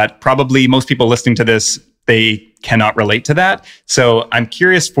 but probably most people listening to this, they cannot relate to that. So I'm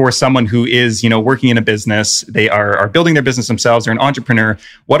curious, for someone who is, working in a business, they are building their business themselves, or an entrepreneur,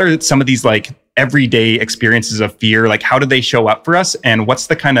 what are some of these like everyday experiences of fear? Like, how do they show up for us? And what's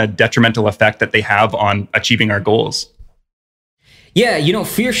the kind of detrimental effect that they have on achieving our goals? Yeah,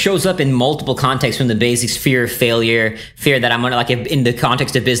 fear shows up in multiple contexts, from the basics, fear of failure, fear that I'm going to, like in the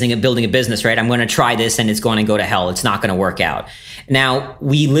context of building a business, right? I'm going to try this and it's going to go to hell. It's not going to work out. Now,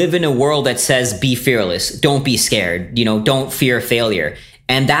 we live in a world that says, be fearless. Don't be scared. Don't fear failure.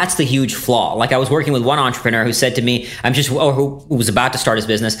 And that's the huge flaw. Like I was working with one entrepreneur who said to me, who was about to start his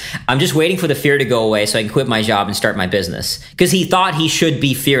business, I'm just waiting for the fear to go away so I can quit my job and start my business. Because he thought he should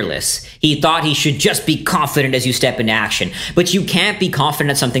be fearless. He thought he should just be confident as you step into action. But you can't be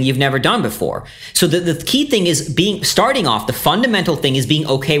confident at something you've never done before. So the key thing is starting off, the fundamental thing is being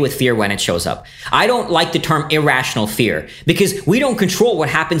okay with fear when it shows up. I don't like the term irrational fear because we don't control what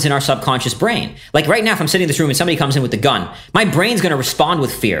happens in our subconscious brain. Like right now, if I'm sitting in this room and somebody comes in with a gun, my brain's going to respond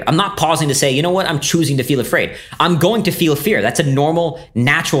with fear. I'm not pausing to say, you know what, I'm choosing to feel afraid. I'm going to feel fear. That's a normal,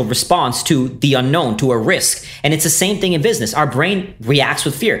 natural response to the unknown, to a risk. And it's the same thing in business. Our brain reacts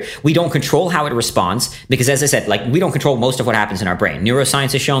with fear. We don't control how it responds because, as I said, like we don't control most of what happens in our brain.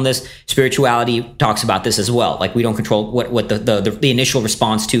 Neuroscience has shown this. Spirituality talks about this as well. Like we don't control what the initial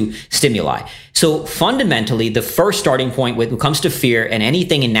response to stimuli. So fundamentally, the first starting point when it comes to fear and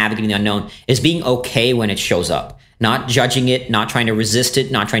anything in navigating the unknown is being okay when it shows up. Not judging it, not trying to resist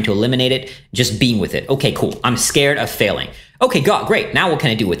it, not trying to eliminate it, just being with it. Okay, cool. I'm scared of failing. Okay, God, great. Now what can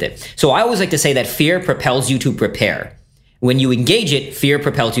I do with it? So I always like to say that fear propels you to prepare. When you engage it, fear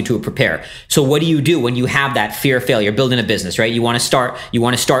propels you to prepare. So what do you do when you have that fear of failure, building a business, right? You want to start,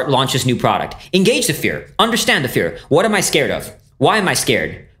 launch this new product. Engage the fear. Understand the fear. What am I scared of? Why am I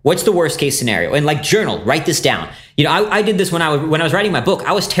scared? What's the worst case scenario? And like journal, write this down. You know, I did this when I was writing my book.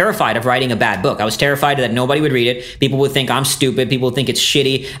 I was terrified of writing a bad book. I was terrified that nobody would read it. People would think I'm stupid. People would think it's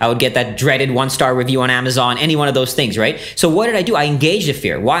shitty. I would get that dreaded 1-star review on Amazon, any one of those things, right? So what did I do? I engaged the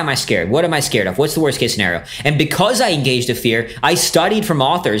fear. Why am I scared? What am I scared of? What's the worst case scenario? And because I engaged the fear, I studied from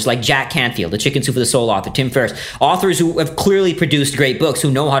authors like Jack Canfield, the Chicken Soup for the Soul author, Tim Ferriss, authors who have clearly produced great books,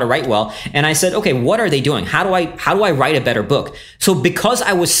 who know how to write well. And I said, okay, what are they doing? How do I write a better book? So because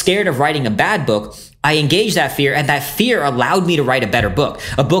I was scared of writing a bad book, I engaged that fear, and that fear allowed me to write a better book,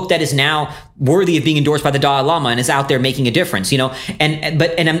 a book that is now worthy of being endorsed by the Dalai Lama and is out there making a difference, you know. And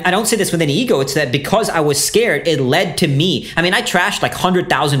I don't say this with any ego. It's that because I was scared, it led to me. I mean, I trashed like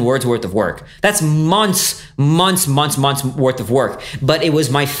 100,000 words worth of work. That's months worth of work. But it was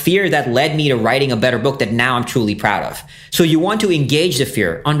my fear that led me to writing a better book that now I'm truly proud of. So you want to engage the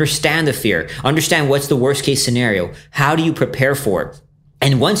fear, understand what's the worst case scenario. How do you prepare for it?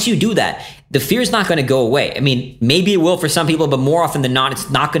 And once you do that, the fear is not going to go away. I mean, maybe it will for some people, but more often than not,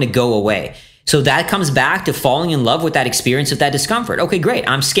 it's not going to go away. So that comes back to falling in love with that experience of that discomfort. Okay, great.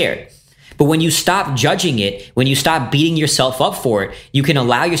 I'm scared. But when you stop judging it, when you stop beating yourself up for it, you can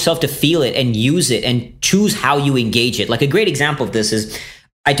allow yourself to feel it and use it and choose how you engage it. Like a great example of this is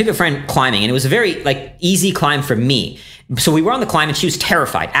I took a friend climbing, and it was a very easy climb for me. So we were on the climb and she was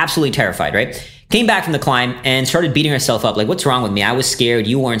terrified, absolutely terrified, right? Came back from the climb and started beating herself up. Like, what's wrong with me? I was scared.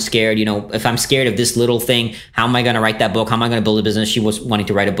 You weren't scared. You know, if I'm scared of this little thing, how am I going to write that book? How am I going to build a business? She was wanting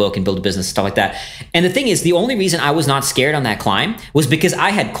to write a book and build a business, stuff like that. And the thing is, the only reason I was not scared on that climb was because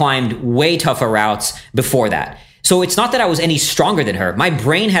I had climbed way tougher routes before that. So it's not that I was any stronger than her. My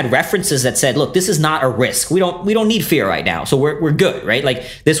brain had references that said, look, this is not a risk. We don't need fear right now. So we're good, right? Like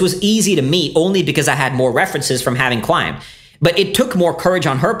this was easy to me only because I had more references from having climbed. But it took more courage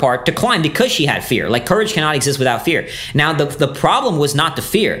on her part to climb because she had fear. Like courage cannot exist without fear. Now, the problem was not the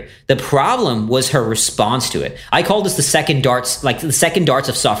fear. The problem was her response to it. I call this the second darts, like the second darts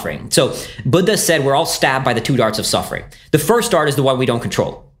of suffering. So Buddha said we're all stabbed by the two darts of suffering. The first dart is the one we don't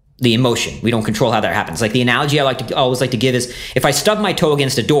control. The emotion. We don't control how that happens. Like the analogy I always like to give is if I stub my toe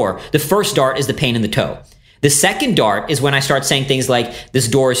against a door, the first dart is the pain in the toe. The second dart is when I start saying things like, this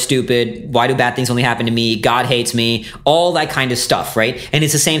door is stupid, why do bad things only happen to me, God hates me, all that kind of stuff, right? And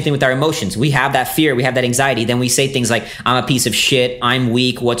it's the same thing with our emotions. We have that fear, we have that anxiety, then we say things like, I'm a piece of shit, I'm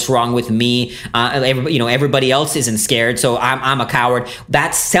weak, what's wrong with me, everybody else isn't scared, so I'm a coward.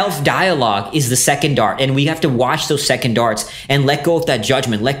 That self-dialogue is the second dart, and we have to watch those second darts and let go of that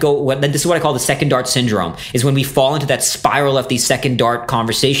judgment, this is what I call the second dart syndrome, is when we fall into that spiral of these second dart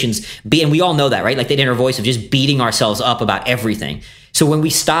conversations, and we all know that, right? Like that inner voice of just beating ourselves up about everything. So when we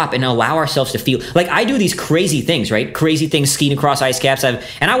stop and allow ourselves to feel, like I do these crazy things, right? Crazy things, skiing across ice caps. And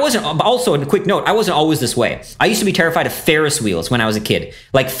I wasn't, also in a quick note, I wasn't always this way. I used to be terrified of Ferris wheels when I was a kid,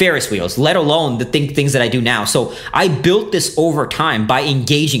 like Ferris wheels, let alone the things that I do now. So I built this over time by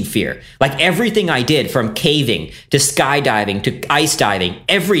engaging fear. Like everything I did, from caving to skydiving to ice diving,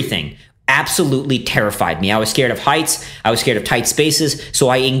 everything absolutely terrified me. I was scared of heights. I was scared of tight spaces. So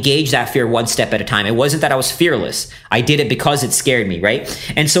I engaged that fear one step at a time. It wasn't that I was fearless. I did it because it scared me,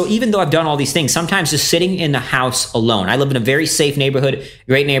 right? And so even though I've done all these things, sometimes just sitting in the house alone, I live in a very safe neighborhood,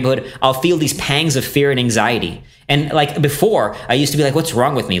 great neighborhood, I'll feel these pangs of fear and anxiety. And like before, I used to be like, what's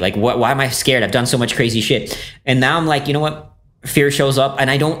wrong with me? Like, why am I scared? I've done so much crazy shit. And now I'm like, you know what? fear shows up, and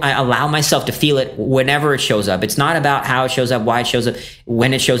I allow myself to feel it whenever it shows up. It's not about how it shows up, why it shows up,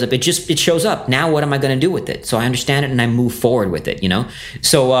 when it shows up. It shows up. Now what am I going to do with it? So I understand it and I move forward with it,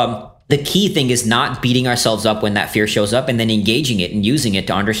 So the key thing is not beating ourselves up when that fear shows up, and then engaging it and using it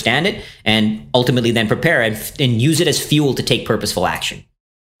to understand it, and ultimately then prepare and use it as fuel to take purposeful action.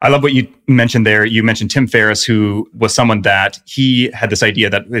 I love what you mentioned there. You mentioned Tim Ferriss, who was someone that he had this idea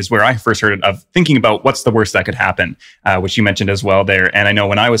that is where I first heard it, of thinking about what's the worst that could happen, which you mentioned as well there. And I know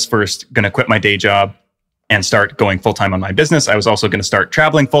when I was first going to quit my day job and start going full-time on my business, I was also going to start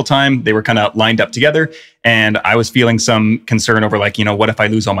traveling full-time. They were kind of lined up together. And I was feeling some concern over what if I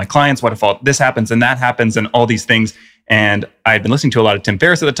lose all my clients? What if all this happens and that happens and all these things? And I had been listening to a lot of Tim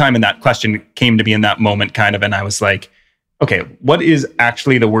Ferriss at the time. And that question came to me in that moment and I was like, okay, what is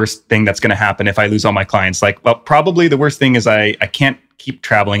actually the worst thing that's going to happen if I lose all my clients? Probably the worst thing is I can't keep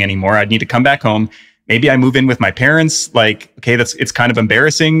traveling anymore. I'd need to come back home. Maybe I move in with my parents. It's kind of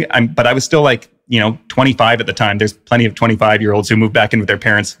embarrassing. But I was still 25 at the time. There's plenty of 25-year-olds who move back in with their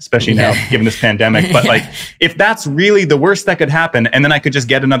parents, especially now, given this pandemic. But if that's really the worst that could happen, and then I could just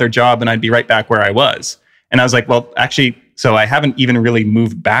get another job and I'd be right back where I was. And I was like, well, actually, so I haven't even really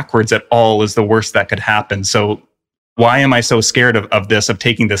moved backwards at all is the worst that could happen. So why am I so scared of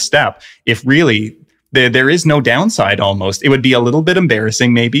taking this step? If really there is no downside almost, it would be a little bit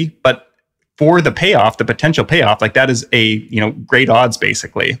embarrassing maybe, but for the payoff, the potential payoff, that is a, great odds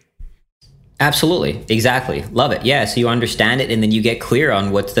basically. Absolutely. Exactly. Love it. Yeah. So you understand it, and then you get clear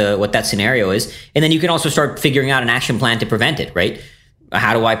on what that scenario is. And then you can also start figuring out an action plan to prevent it, right?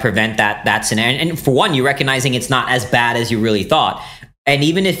 How do I prevent that scenario? And for one, you're recognizing it's not as bad as you really thought. And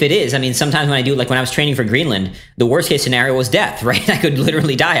even if it is, sometimes when I do, when I was training for Greenland, the worst case scenario was death, right? I could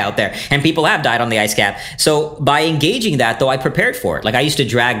literally die out there, and people have died on the ice cap. So by engaging that, though, I prepared for it. I used to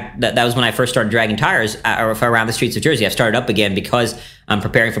drag, that was when I first started dragging tires around the streets of Jersey. I've started up again because I'm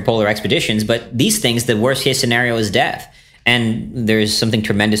preparing for polar expeditions. But these things, the worst case scenario is death. And there's something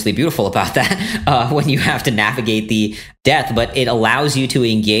tremendously beautiful about that when you have to navigate the death, but it allows you to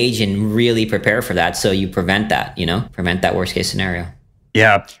engage and really prepare for that. So you prevent that, prevent that worst case scenario.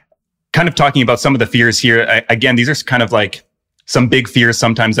 Yeah. Kind of talking about some of the fears here. Again, these are kind of some big fears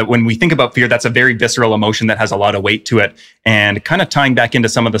sometimes that when we think about fear, that's a very visceral emotion that has a lot of weight to it. And kind of tying back into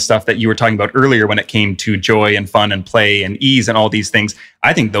some of the stuff that you were talking about earlier when it came to joy and fun and play and ease and all these things,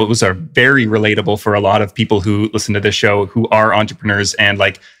 I think those are very relatable for a lot of people who listen to this show who are entrepreneurs, and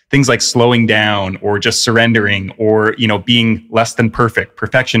things like slowing down or just surrendering or, being less than perfect,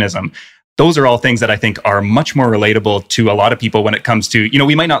 perfectionism. Those are all things that I think are much more relatable to a lot of people when it comes to,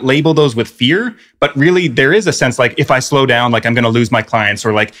 we might not label those with fear, but really there is a sense if I slow down, I'm going to lose my clients,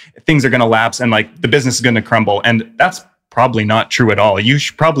 or things are going to lapse and the business is going to crumble. And that's probably not true at all. You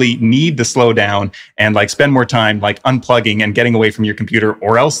should probably need to slow down and spend more time unplugging and getting away from your computer,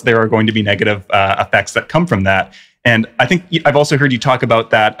 or else there are going to be negative effects that come from that. And I think I've also heard you talk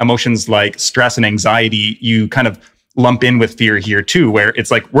about that emotions like stress and anxiety, you kind of lump in with fear here too, where it's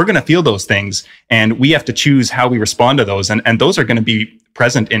we're going to feel those things and we have to choose how we respond to those. And those are going to be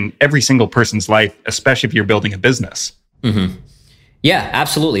present in every single person's life, especially if you're building a business. Mm-hmm. Yeah,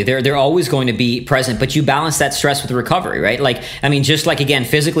 absolutely. They're always going to be present, but you balance that stress with recovery, right? Just again,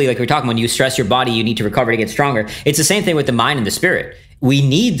 physically, we're talking, when you stress your body, you need to recover to get stronger. It's the same thing with the mind and the spirit. We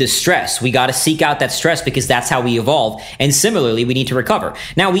need the stress. We got to seek out that stress because that's how we evolve. And similarly, we need to recover.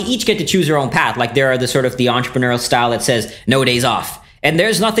 Now, we each get to choose our own path. There are the sort of the entrepreneurial style that says no days off. And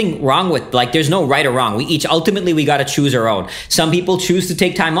there's nothing wrong with, there's no right or wrong. We got to choose our own. Some people choose to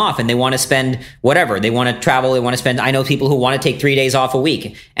take time off and they want to spend whatever. They want to travel. They want to spend, I know people who want to take 3 days off a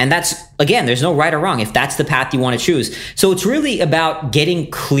week. And that's, again, there's no right or wrong if that's the path you want to choose. So it's really about getting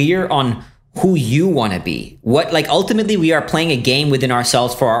clear on who you want to be. Ultimately, we are playing a game within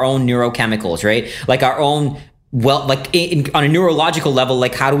ourselves for our own neurochemicals, right? Our own, on a neurological level,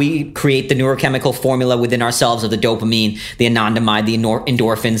 how do we create the neurochemical formula within ourselves of the dopamine, the anandamide, the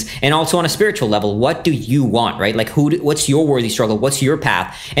endorphins, and also on a spiritual level, what do you want, right? What's your worthy struggle? What's your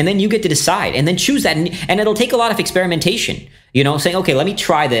path? And then you get to decide and then choose that. And it'll take a lot of experimentation, saying, okay, let me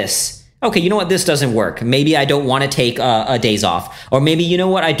try this. Okay, you know what? This doesn't work. Maybe I don't want to take a days off. Or maybe, you know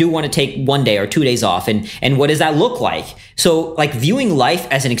what? I do want to take 1 day or 2 days off. And what does that look like? So viewing life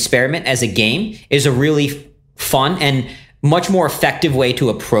as an experiment, as a game, is a really fun and much more effective way to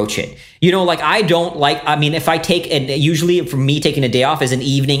approach it. If I usually for me taking a day off is an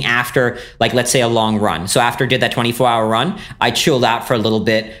evening after, let's say a long run. So after I did that 24-hour run, I chilled out for a little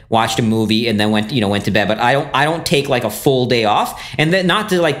bit, watched a movie, and then went to bed. But I don't take a full day off. And then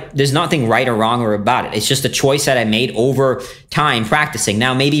there's nothing right or wrong about it. It's just a choice that I made over time practicing.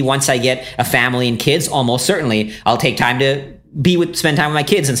 Now, maybe once I get a family and kids, almost certainly I'll take time to spend time with my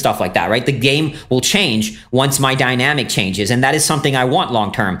kids and stuff like that, right? The game will change once my dynamic changes. And that is something I want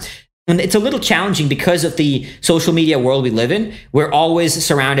long term. And it's a little challenging because of the social media world we live in. We're always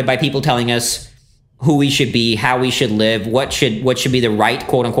surrounded by people telling us who we should be, how we should live, what should be the right,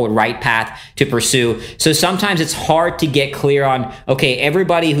 quote unquote, right path to pursue. So sometimes it's hard to get clear on, okay,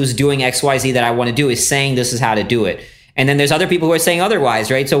 everybody who's doing XYZ that I want to do is saying this is how to do it. And then there's other people who are saying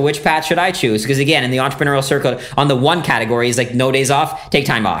otherwise, right? So which path should I choose? Because again, in the entrepreneurial circle, on the one category is like no days off, take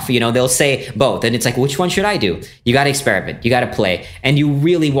time off. They'll say both. And it's like, which one should I do? You got to experiment. You got to play. And you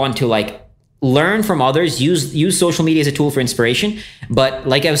really want to like learn from others, use social media as a tool for inspiration. But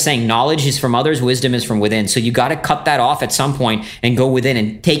like I was saying, knowledge is from others, wisdom is from within. So you got to cut that off at some point and go within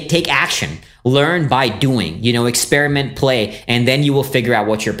and take action. Learn by doing, experiment, play, and then you will figure out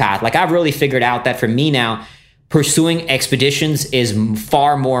what's your path. Like I've really figured out that for me now, pursuing expeditions is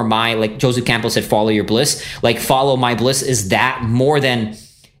far more like Joseph Campbell said, follow your bliss. Like follow my bliss is that more than,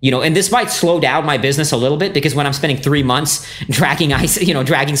 and this might slow down my business a little bit because when I'm spending 3 months dragging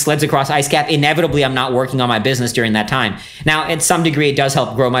dragging sleds across ice cap, inevitably I'm not working on my business during that time. Now, at some degree, it does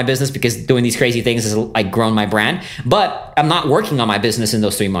help grow my business because doing these crazy things has like grown my brand, but I'm not working on my business in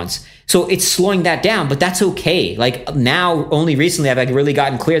those 3 months. So it's slowing that down, but that's okay. Like now, only recently I've like really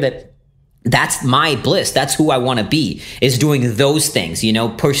gotten clear that that's my bliss. That's who I want to be, is doing those things,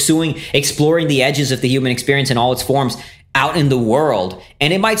 pursuing, exploring the edges of the human experience in all its forms out in the world.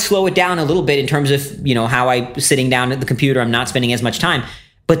 And it might slow it down a little bit in terms of, how I'm sitting down at the computer, I'm not spending as much time,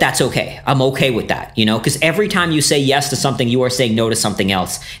 but that's okay. I'm okay with that, because every time you say yes to something, you are saying no to something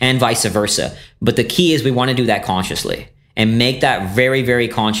else and vice versa. But the key is we want to do that consciously and make that very, very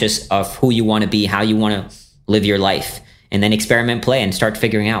conscious of who you want to be, how you want to live your life, and then experiment, play, and start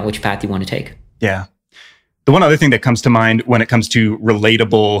figuring out which path you want to take. Yeah. The one other thing that comes to mind when it comes to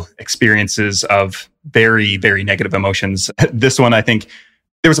relatable experiences of very, very negative emotions, this one, I think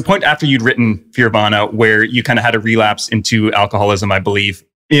there was a point after you'd written Fearvana where you kind of had a relapse into alcoholism, I believe.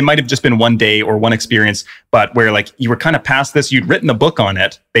 It might have just been one day or one experience, but where like you were kind of past this, you'd written a book on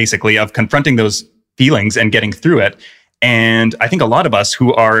it, basically, of confronting those feelings and getting through it. And I think a lot of us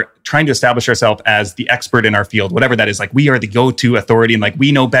who are trying to establish ourselves as the expert in our field, whatever that is, like we are the go-to authority and like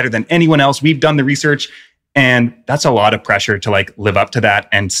we know better than anyone else. We've done the research. And that's a lot of pressure to like live up to that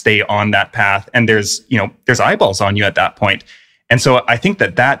and stay on that path. And there's eyeballs on you at that point. And so I think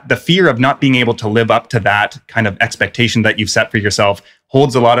that the fear of not being able to live up to that kind of expectation that you've set for yourself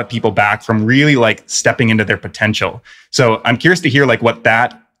holds a lot of people back from really like stepping into their potential. So I'm curious to hear like what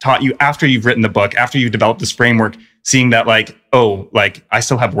that taught you after you've written the book, after you've developed this framework, seeing that like, oh, like I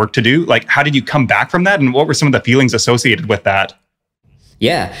still have work to do. Like, how did you come back from that? And what were some of the feelings associated with that?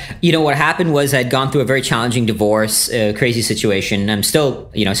 Yeah. What happened was I'd gone through a very challenging divorce, crazy situation. I'm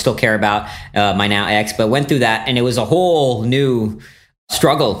still, still care about my now ex, but went through that. And it was a whole new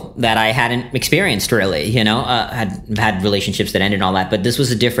struggle that I hadn't experienced really, had relationships that ended and all that, but this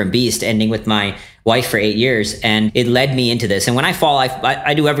was a different beast, ending with my wife for 8 years. And it led me into this. And when I fall,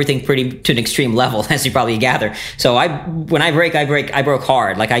 I do everything pretty to an extreme level, as you probably gather. So when I broke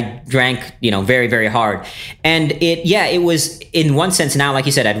hard. Like I drank, very, very hard. And it was in one sense now, like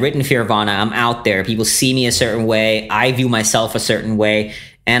you said, I'd written Fearvana. I'm out there. People see me a certain way. I view myself a certain way.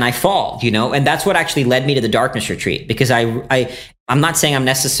 And I fall, and that's what actually led me to the darkness retreat, because I'm not saying I'm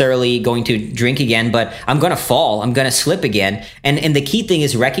necessarily going to drink again, but I'm going to fall. I'm going to slip again. And the key thing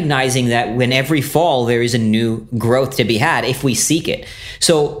is recognizing that when every fall, there is a new growth to be had if we seek it.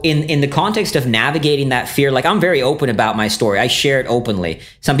 So in the context of navigating that fear, like I'm very open about my story. I share it openly.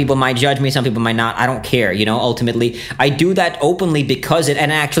 Some people might judge me. Some people might not. I don't care. Ultimately I do that openly because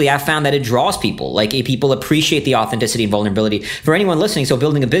and actually I found that it draws people. Like people appreciate the authenticity and vulnerability. For anyone listening, so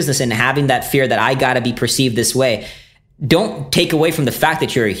building a business and having that fear that I got to be perceived this way, don't take away from the fact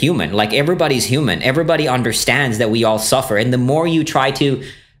that you're a human. Like everybody's human. Everybody understands that we all suffer. And the more you try to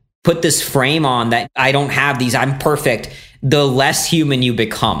put this frame on that I don't have these, I'm perfect, the less human you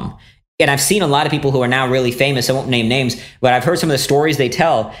become. And I've seen a lot of people who are now really famous. I won't name names, but I've heard some of the stories they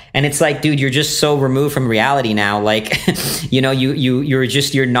tell. And it's like, dude, you're just so removed from reality now. Like, you're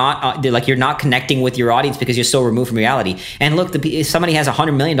not connecting with your audience because you're so removed from reality. And look, if somebody has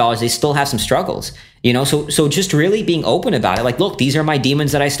 $100 million, they still have some struggles, so just really being open about it. Like, look, these are my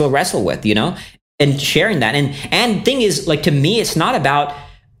demons that I still wrestle with, and sharing that. And thing is, like, to me, it's not about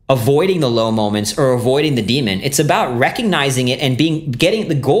avoiding the low moments or avoiding the demon. It's about recognizing it and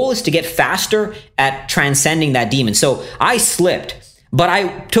the goal is to get faster at transcending that demon. So I slipped, but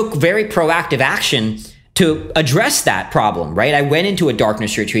I took very proactive action to address that problem, right? I went into a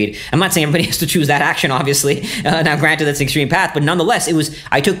darkness retreat. I'm not saying everybody has to choose that action, obviously. Now, granted, that's an extreme path, but nonetheless,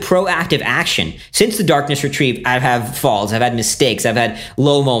 I took proactive action. Since the darkness retreat, I've had falls, I've had mistakes, I've had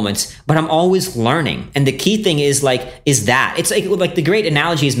low moments, but I'm always learning. And the key thing is that. It's like the great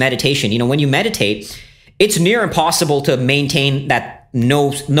analogy is meditation. When you meditate, it's near impossible to maintain that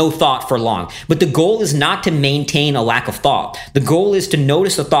no thought for long. But the goal is not to maintain a lack of thought. The goal is to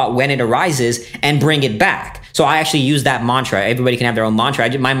notice the thought when it arises and bring it back. So I actually use that mantra. Everybody can have their own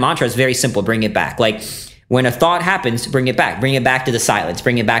mantra. My mantra is very simple: bring it back. Like when a thought happens, bring it back to the silence,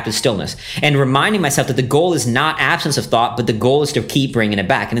 bring it back to stillness, and reminding myself that the goal is not absence of thought, but the goal is to keep bringing it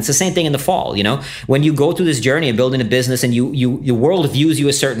back. And it's the same thing in the fall. When you go through this journey of building a business and your world views you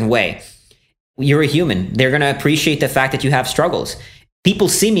a certain way, you're a human. They're going to appreciate the fact that you have struggles. People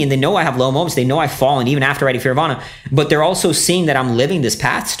see me and they know I have low moments. They know I've fallen even after writing Fear of Vana, but they're also seeing that I'm living this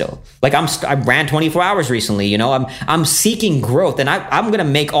path still. Like I ran 24 hours recently. I'm seeking growth, and I'm going to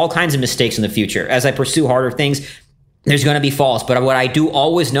make all kinds of mistakes in the future as I pursue harder things. There's going to be falls, but what I do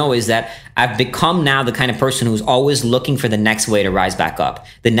always know is that I've become now the kind of person who's always looking for the next way to rise back up,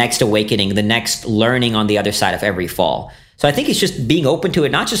 the next awakening, the next learning on the other side of every fall. So I think it's just being open to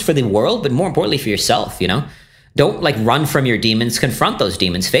it, not just for the world, but more importantly for yourself. Don't run from your demons, confront those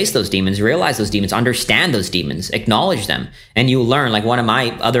demons, face those demons, realize those demons, understand those demons, acknowledge them. And you learn, one of my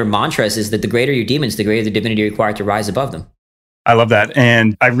other mantras is that the greater your demons, the greater the divinity required to rise above them. I love that.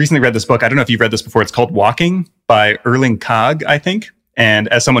 And I recently read this book. I don't know if you've read this before. It's called Walking by Erling Kagge, I think. And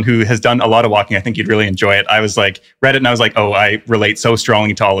as someone who has done a lot of walking, I think you'd really enjoy it. I was read it and I was oh, I relate so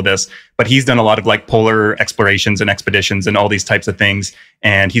strongly to all of this. But he's done a lot of polar explorations and expeditions and all these types of things.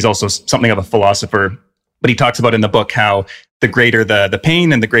 And he's also something of a philosopher. But he talks about in the book how the greater the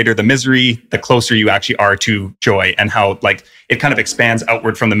pain and the greater the misery, the closer you actually are to joy, and how it kind of expands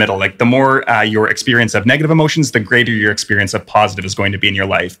outward from the middle. The more your experience of negative emotions, the greater your experience of positive is going to be in your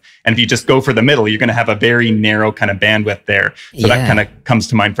life. And if you just go for the middle, you're going to have a very narrow kind of bandwidth there. So that kind of comes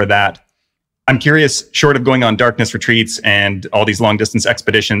to mind for that. I'm curious, short of going on darkness retreats and all these long distance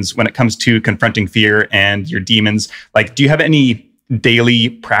expeditions, when it comes to confronting fear and your demons, do you have any daily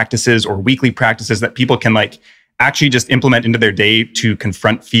practices or weekly practices that people can actually just implement into their day to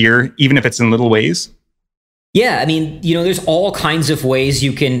confront fear, even if it's in little ways? Yeah, there's all kinds of ways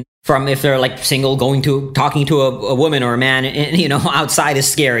you can, from if they're single, talking to a woman or a man, and, outside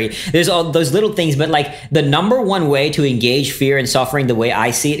is scary. There's all those little things, but the number one way to engage fear and suffering, the way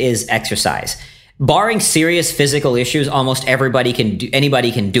I see it, is exercise. Barring serious physical issues, almost anybody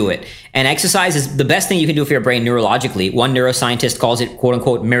can do it. And exercise is the best thing you can do for your brain neurologically. One neuroscientist calls it, quote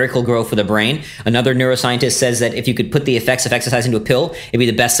unquote, miracle grow for the brain. Another neuroscientist says that if you could put the effects of exercise into a pill, it'd be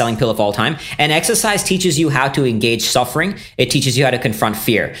the best selling pill of all time. And exercise teaches you how to engage suffering. It teaches you how to confront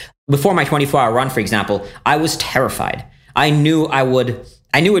fear. Before my 24-hour run, for example, I was terrified. I knew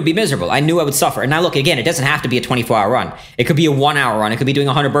it would be miserable. I knew I would suffer. And now look, again, it doesn't have to be a 24-hour run. It could be a 1-hour run. It could be doing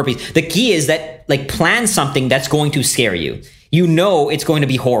 100 burpees. The key is that plan something that's going to scare you. It's going to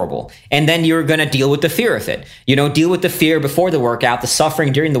be horrible. And then you're going to deal with the fear of it. Deal with the fear before the workout, the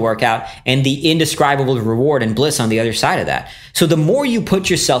suffering during the workout, and the indescribable reward and bliss on the other side of that. So the more you put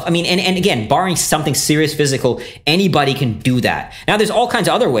yourself, and again, barring something serious physical, anybody can do that. Now there's all kinds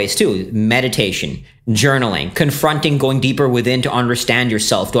of other ways too. Meditation, journaling, confronting, going deeper within to understand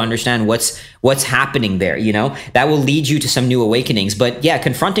yourself, to understand what's happening there. That will lead you to some new awakenings. But yeah,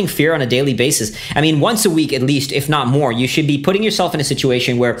 confronting fear on a daily basis. Once a week at least, if not more, you should be putting yourself in a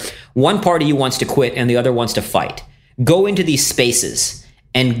situation where one part of you wants to quit and the other wants to fight. Go into these spaces.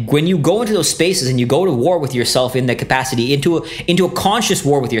 And when you go into those spaces and you go to war with yourself in the capacity, into a conscious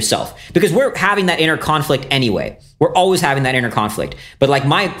war with yourself, because we're having that inner conflict anyway. We're always having that inner conflict. But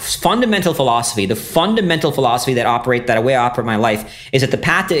my fundamental philosophy, the fundamental philosophy that way I operate my life, is that the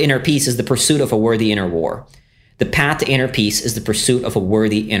path to inner peace is the pursuit of a worthy inner war. The path to inner peace is the pursuit of a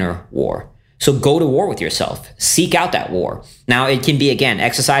worthy inner war. So go to war with yourself. Seek out that war. Now, it can be, again,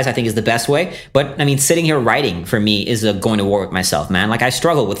 exercise, I think, is the best way. But, sitting here writing, for me, is going to war with myself, man. I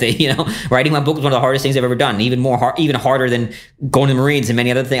struggle with it, Writing my book is one of the hardest things I've ever done. Even harder than going to the Marines and many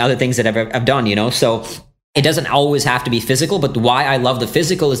other things that I've done, So it doesn't always have to be physical. But why I love the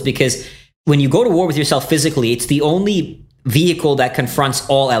physical is because when you go to war with yourself physically, it's the only vehicle that confronts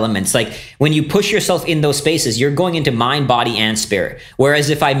all elements. When you push yourself in those spaces, you're going into mind, body, and spirit.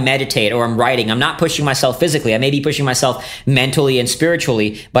 Whereas if I meditate or I'm writing, I'm not pushing myself physically. I may be pushing myself mentally and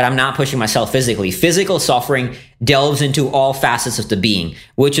spiritually, but I'm not pushing myself physically. Physical suffering delves into all facets of the being,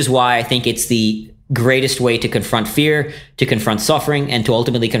 which is why I think it's the greatest way to confront fear, to confront suffering, and to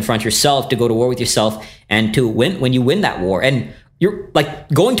ultimately confront yourself, to go to war with yourself, and to win when you win that war. And you're like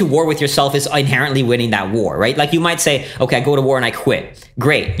going to war with yourself is inherently winning that war, right? Like you might say, okay, I go to war and I quit.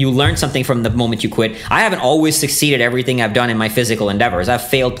 Great. You learn something from the moment you quit. I haven't always succeeded everything I've done in my physical endeavors. I've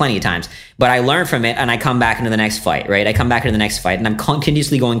failed plenty of times, but I learn from it and I come back into the next fight, right? I come back into the next fight and I'm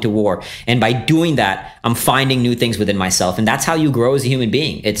continuously going to war. And by doing that, I'm finding new things within myself. And that's how you grow as a human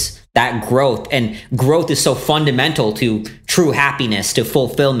being. It's that growth, and growth is so fundamental to true happiness, to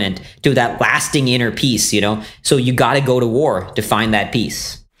fulfillment, to that lasting inner peace, So you got to go to war to find that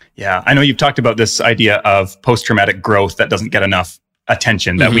peace. Yeah, I know you've talked about this idea of post-traumatic growth that doesn't get enough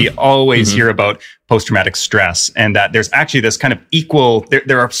attention, that we always hear about post-traumatic stress, and that there's actually this kind of equal,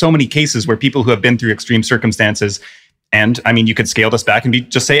 there are so many cases where people who have been through extreme circumstances, and I mean, you could scale this back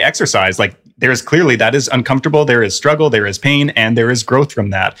and just say exercise. Like there is clearly, that is uncomfortable, there is struggle, there is pain, and there is growth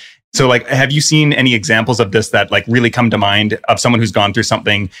from that. So like, have you seen any examples of this that like really come to mind of someone who's gone through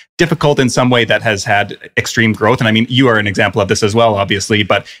something difficult in some way that has had extreme growth? And I mean, you are an example of this as well, obviously,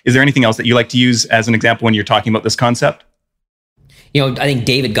 but is there anything else that you like to use as an example when you're talking about this concept? I think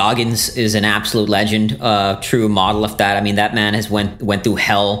David Goggins is an absolute legend, true model of that. I mean, that man has went through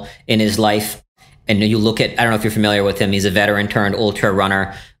hell in his life. And you look at, I don't know if you're familiar with him. He's a veteran turned ultra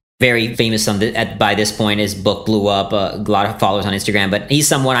runner. Very famous by this point. His book blew up, a lot of followers on Instagram, but he's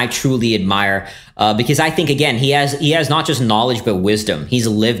someone I truly admire because I think, again, he has not just knowledge, but wisdom. He's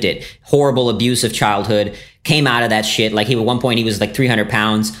lived it. Horrible, abusive childhood, came out of that shit. Like at one point he was like 300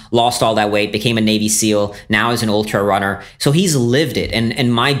 pounds, lost all that weight, became a Navy SEAL, now is an ultra runner. So he's lived it.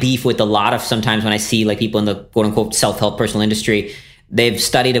 And my beef with a lot of, sometimes when I see like people in the quote unquote self-help personal industry, they've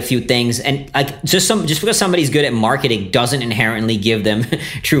studied a few things, and like just because somebody's good at marketing doesn't inherently give them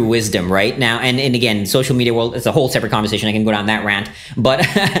true wisdom, right? Now, and again, social media world, it's a whole separate conversation. I can go down that rant, but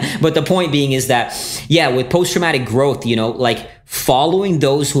but the point being is that, yeah, with post-traumatic growth, like following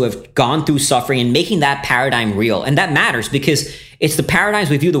those who have gone through suffering and making that paradigm real, and that matters because it's the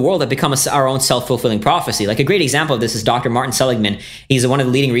paradigms we view the world that become our own self-fulfilling prophecy. Like a great example of this is Dr. Martin Seligman. He's one of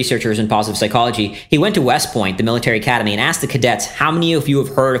the leading researchers in positive psychology. He went to West Point, the military academy, and asked the cadets, how many of you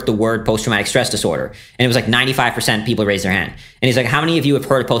have heard of the word post-traumatic stress disorder? And it was like 95% people raised their hand. And he's like, how many of you have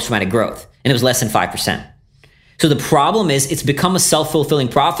heard of post-traumatic growth? And it was less than 5%. So the problem is it's become a self-fulfilling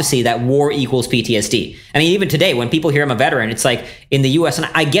prophecy that war equals PTSD. I mean, even today, when people hear I'm a veteran, it's like in the US, and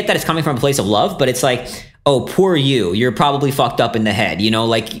I get that it's coming from a place of love, but it's like, oh, poor you, you're probably fucked up in the head.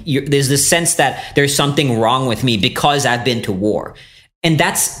 There's this sense that there's something wrong with me because I've been to war. And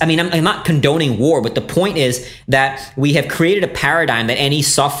I'm not condoning war, but the point is that we have created a paradigm that any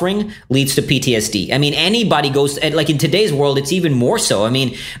suffering leads to PTSD. I mean, anybody goes, like in today's world, it's even more so. I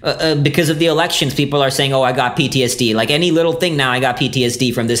mean, because of the elections, people are saying, oh, I got PTSD. Like any little thing now, I got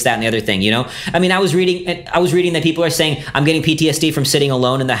PTSD from this, that, and the other thing, I mean, I was reading that people are saying, I'm getting PTSD from sitting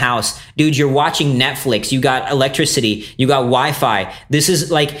alone in the house. Dude, you're watching Netflix, you got electricity, you got Wi-Fi. This is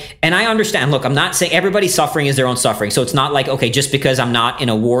like, and I understand, look, I'm not saying everybody's suffering is their own suffering. So it's not like, okay, just because I'm not in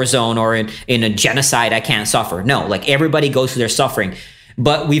a war zone or in a genocide, I can't suffer. No, like everybody goes through their suffering.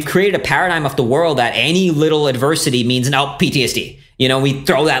 But we've created a paradigm of the world that any little adversity means, no, PTSD. We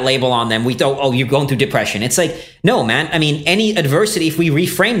throw that label on them. We throw, oh, you're going through depression. It's like, no, man. I mean, any adversity, if we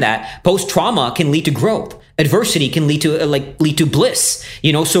reframe that, post-trauma can lead to growth. Adversity can lead to bliss.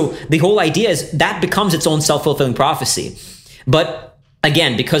 So the whole idea is that becomes its own self-fulfilling prophecy. But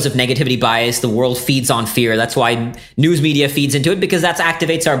again, because of negativity bias, the world feeds on fear. That's why news media feeds into it, because that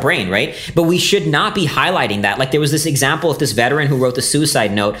activates our brain, right? But we should not be highlighting that. Like there was this example of this veteran who wrote the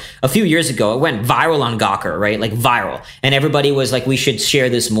suicide note a few years ago. It went viral on Gawker, right? Like viral. And everybody was like, we should share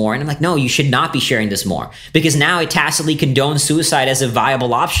this more. And I'm like, no, you should not be sharing this more, because now it tacitly condones suicide as a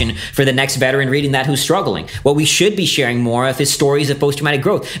viable option for the next veteran reading that who's struggling. What we should be sharing more of is stories of post-traumatic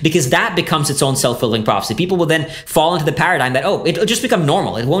growth, because that becomes its own self-fulfilling prophecy. People will then fall into the paradigm that, oh, it'll just become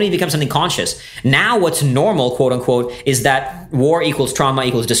normal. It won't even become something conscious. Now what's normal, quote unquote, is that war equals trauma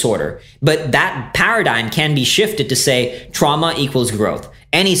equals disorder. But that paradigm can be shifted to say trauma equals growth.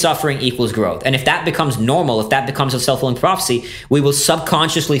 Any suffering equals growth. And if that becomes normal, if that becomes a self-fulfilling prophecy, we will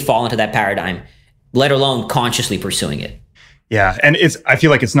subconsciously fall into that paradigm, let alone consciously pursuing it. Yeah. And I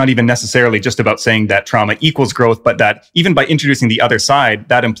feel like it's not even necessarily just about saying that trauma equals growth, but that even by introducing the other side,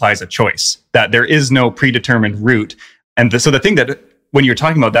 that implies a choice, that there is no predetermined route. And so the thing that, when you're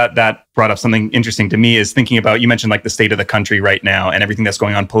talking about that brought up something interesting to me, is thinking about, you mentioned like the state of the country right now and everything that's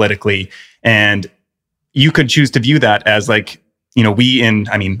going on politically. And you could choose to view that as like,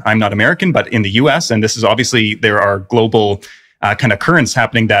 I'm not American, but in the US, and this is obviously, there are global kind of currents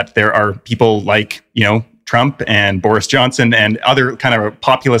happening, that there are people like, Trump and Boris Johnson and other kind of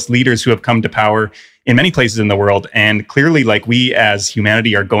populist leaders who have come to power in many places in the world. And clearly, like, we as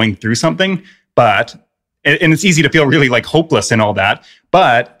humanity are going through something, but and it's easy to feel really like hopeless and all that.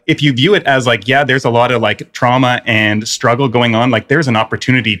 But if you view it as like, yeah, there's a lot of like trauma and struggle going on, like there's an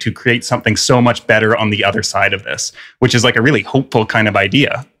opportunity to create something so much better on the other side of this, which is like a really hopeful kind of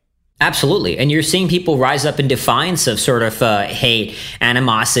idea. Absolutely. And you're seeing people rise up in defiance of sort of hate,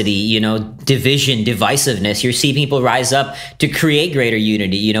 animosity, division, divisiveness. You're seeing people rise up to create greater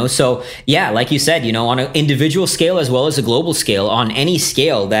unity, So yeah, like you said, on an individual scale as well as a global scale, on any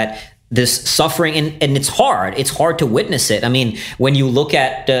scale that this suffering, and it's hard to witness it. I mean, when you look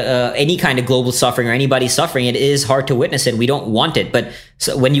at any kind of global suffering or anybody suffering, it is hard to witness it. We don't want it. But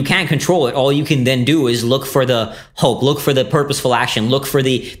so when you can't control it, all you can then do is look for the hope, look for the purposeful action, look for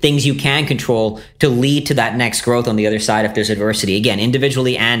the things you can control to lead to that next growth on the other side if there's adversity. Again,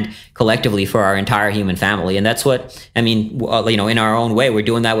 individually and collectively for our entire human family. And that's what, I mean, in our own way, we're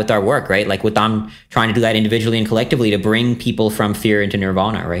doing that with our work, right? Like I'm trying to do that individually and collectively to bring people from fear into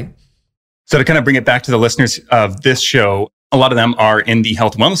nirvana, right? So to kind of bring it back to the listeners of this show, a lot of them are in the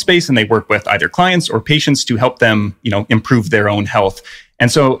health and wellness space, and they work with either clients or patients to help them, improve their own health.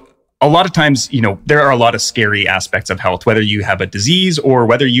 And so a lot of times, there are a lot of scary aspects of health, whether you have a disease or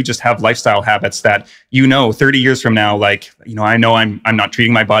whether you just have lifestyle habits that, 30 years from now, I know I'm not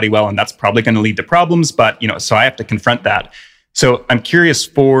treating my body well, and that's probably going to lead to problems, but, so I have to confront that. So I'm curious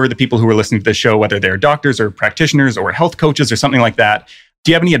for the people who are listening to this show, whether they're doctors or practitioners or health coaches or something like that,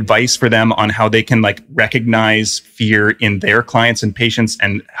 do you have any advice for them on how they can recognize fear in their clients and patients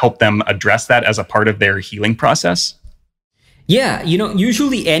and help them address that as a part of their healing process? Yeah,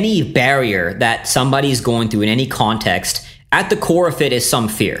 usually any barrier that somebody's going through in any context, at the core of it is some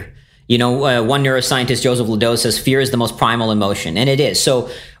fear. One neuroscientist, Joseph Ledoux, says fear is the most primal emotion, and it is. So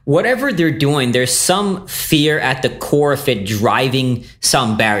whatever they're doing, there's some fear at the core of it driving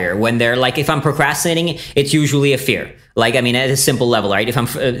some barrier. When they're if I'm procrastinating, it's usually a fear. At a simple level, right?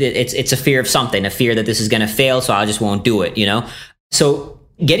 If it's a fear of something, a fear that this is going to fail, so I just won't do it, So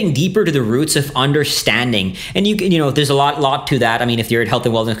getting deeper to the roots of understanding, and there's a lot to that. I mean, if you're a health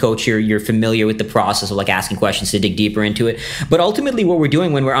and wellness coach, you're familiar with the process of asking questions to dig deeper into it. But ultimately, what we're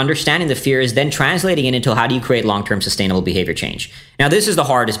doing when we're understanding the fear is then translating it into how do you create long-term sustainable behavior change. Now, this is the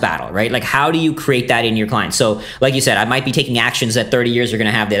hardest battle, right? How do you create that in your clients? So, like you said, I might be taking actions that 30 years are going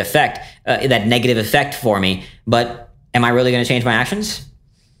to have that effect, that negative effect for me, but am I really going to change my actions?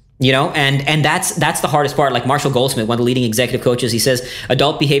 And that's the hardest part. Like Marshall Goldsmith, one of the leading executive coaches, he says,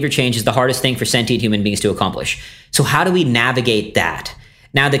 adult behavior change is the hardest thing for sentient human beings to accomplish. So how do we navigate that?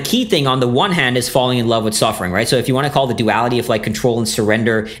 Now, the key thing on the one hand is falling in love with suffering, right? So if you want to call the duality of control and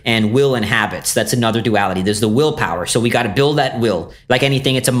surrender and will and habits, that's another duality. There's the willpower. So we got to build that will. Like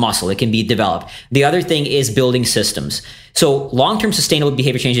anything, it's a muscle. It can be developed. The other thing is building systems. So long-term sustainable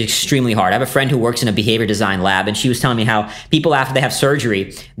behavior change is extremely hard. I have a friend who works in a behavior design lab, and she was telling me how people, after they have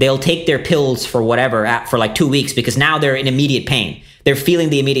surgery, they'll take their pills for whatever for 2 weeks because now they're in immediate pain. They're feeling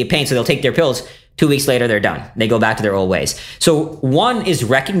the immediate pain, so they'll take their pills. 2 weeks later, they're done. They go back to their old ways. So one is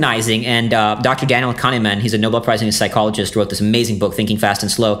recognizing, and Dr. Daniel Kahneman, he's a Nobel Prize-winning psychologist, wrote this amazing book, Thinking Fast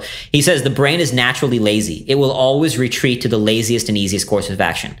and Slow. He says the brain is naturally lazy. It will always retreat to the laziest and easiest course of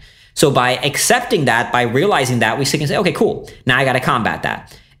action. So by accepting that, by realizing that, we can say, okay, cool. Now I got to combat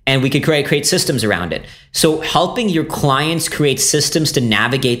that. And we could create systems around it. So helping your clients create systems to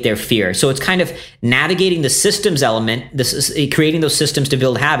navigate their fear. So it's kind of navigating the systems element, creating those systems to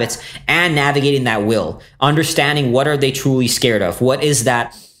build habits, and navigating that will. Understanding what are they truly scared of? What's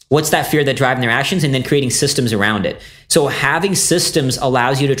that fear that's driving their actions? And then creating systems around it. So having systems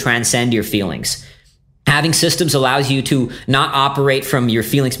allows you to transcend your feelings. Having systems allows you to not operate from your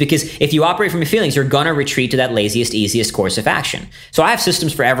feelings, because if you operate from your feelings, you're going to retreat to that laziest, easiest course of action. So I have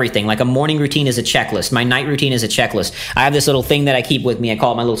systems for everything. Like a morning routine is a checklist. My night routine is a checklist. I have this little thing that I keep with me. I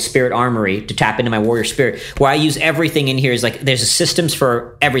call it my little spirit armory to tap into my warrior spirit, where I use everything in here. Is there's systems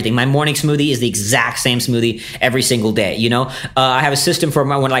for everything. My morning smoothie is the exact same smoothie every single day. I have a system for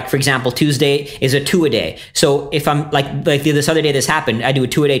for example, Tuesday is a 2-a-day. So if I'm like this other day this happened, I do a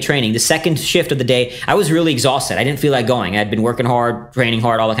 2-a-day training. The second shift of the day, I was really exhausted. I didn't feel like going. I'd been working hard, training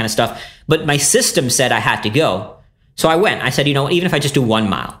hard, all that kind of stuff. But my system said I had to go. So I went. I said, even if I just do 1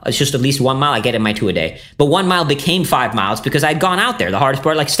 mile, it's just at least 1 mile, I get in my 2-a-day. But 1 mile became 5 miles because I'd gone out there. The hardest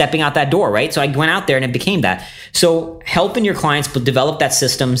part, stepping out that door, right? So I went out there and it became that. So helping your clients develop that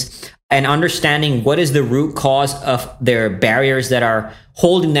systems and understanding what is the root cause of their barriers that are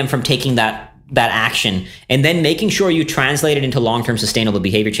holding them from taking that action, and then making sure you translate it into long-term sustainable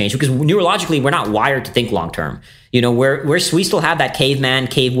behavior change, because neurologically we're not wired to think long-term. We still have that caveman,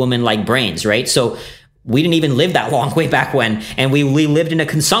 cavewoman like brains, right? So we didn't even live that long way back when. And we lived in a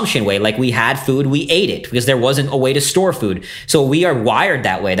consumption way. Like we had food, we ate it because there wasn't a way to store food. So we are wired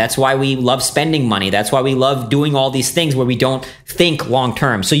that way. That's why we love spending money. That's why we love doing all these things where we don't think long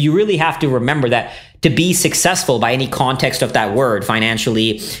term. So you really have to remember that to be successful by any context of that word,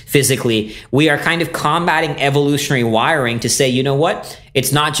 financially, physically, we are kind of combating evolutionary wiring to say, you know what?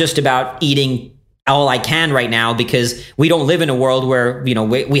 It's not just about eating all I can right now, because we don't live in a world where,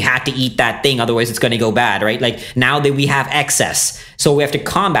 we had to eat that thing, otherwise it's going to go bad, right? Like now that we have excess, so we have to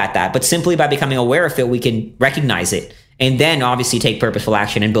combat that. But simply by becoming aware of it, we can recognize it and then obviously take purposeful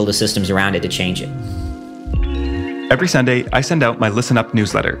action and build the systems around it to change it. Every Sunday, I send out my Listen Up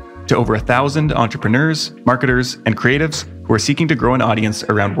newsletter to over 1,000 entrepreneurs, marketers, and creatives who are seeking to grow an audience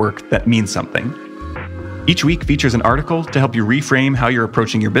around work that means something. Each week features an article to help you reframe how you're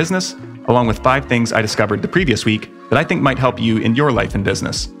approaching your business, along with 5 things I discovered the previous week that I think might help you in your life and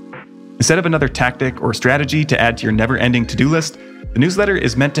business. Instead of another tactic or strategy to add to your never-ending to-do list, the newsletter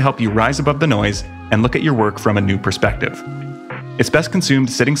is meant to help you rise above the noise and look at your work from a new perspective. It's best consumed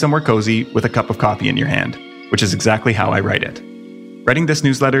sitting somewhere cozy with a cup of coffee in your hand, which is exactly how I write it. Writing this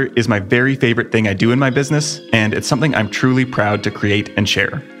newsletter is my very favorite thing I do in my business, and it's something I'm truly proud to create and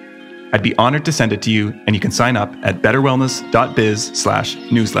share. I'd be honored to send it to you, and you can sign up at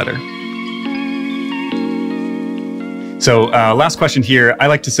betterwellness.biz/newsletter. So last question here. I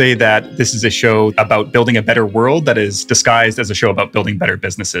like to say that this is a show about building a better world that is disguised as a show about building better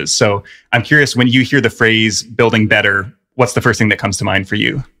businesses. So I'm curious, when you hear the phrase building better, what's the first thing that comes to mind for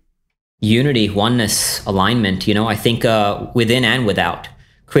you? Unity, oneness, alignment, I think within and without.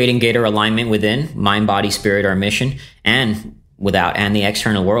 Creating greater alignment within, mind, body, spirit, our mission, and without, and the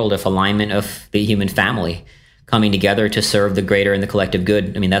external world of alignment of the human family coming together to serve the greater and the collective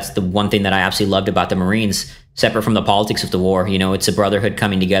good. I mean, that's the one thing that I absolutely loved about the Marines, separate from the politics of the war. It's a brotherhood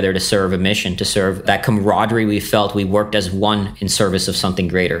coming together to serve a mission, to serve that camaraderie we felt. We worked as one in service of something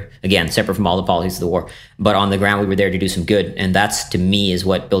greater. Again, separate from all the politics of the war. But on the ground, we were there to do some good. And that's, to me, is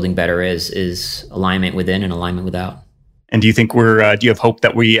what building better is alignment within and alignment without. And do you think do you have hope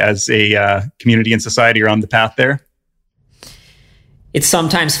that we as a community and society are on the path there? It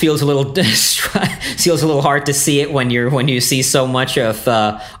sometimes feels a little hard to see it when you see so much of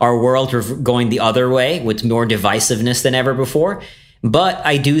our world going the other way with more divisiveness than ever before. But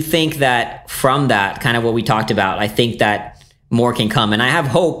I do think that from that, kind of what we talked about, I think that more can come, and I have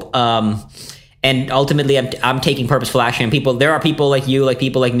hope. And ultimately, I'm taking purposeful action. There are people like you, like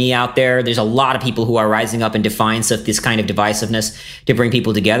people like me out there. There's a lot of people who are rising up in defiance of this kind of divisiveness to bring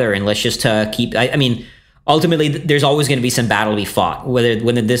people together. And let's just keep. Ultimately, there's always going to be some battle to be fought.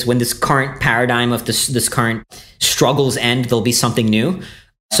 When this current paradigm of this current struggles end, there'll be something new.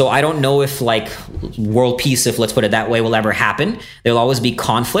 So I don't know if world peace, if let's put it that way, will ever happen. There'll always be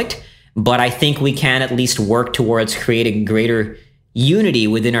conflict, but I think we can at least work towards creating greater unity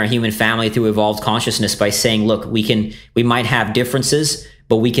within our human family through evolved consciousness by saying, look, we might have differences,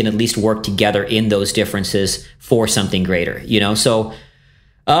 but we can at least work together in those differences for something greater. So.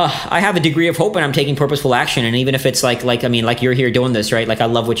 I have a degree of hope, and I'm taking purposeful action. And even if it's like you're here doing this, right? Like I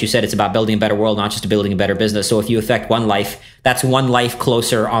love what you said. It's about building a better world, not just building a better business. So if you affect one life, that's one life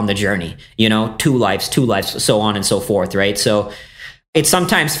closer on the journey, 2 lives, so on and so forth, right? So it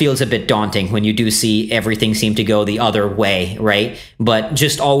sometimes feels a bit daunting when you do see everything seem to go the other way, right? But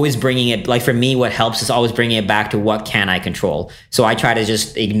just always bringing it, for me, what helps is always bringing it back to what can I control. So I try to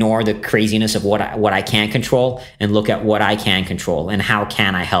just ignore the craziness of what I can't control and look at what I can control and how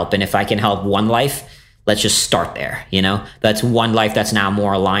can I help. And if I can help one life, let's just start there. That's one life that's now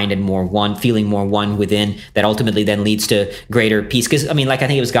more aligned and more one, feeling more one within, that ultimately then leads to greater peace. Because I think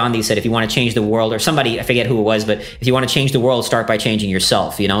it was Gandhi said, if you want to change the world, or somebody, I forget who it was, but if you want to change the world, start by changing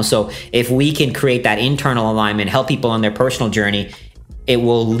yourself. So if we can create that internal alignment, help people on their personal journey, it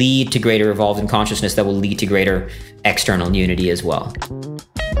will lead to greater evolved consciousness that will lead to greater external unity as well.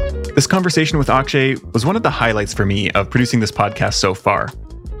 This conversation with Akshay was one of the highlights for me of producing this podcast so far.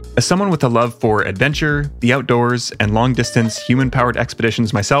 As someone with a love for adventure, the outdoors, and long-distance human-powered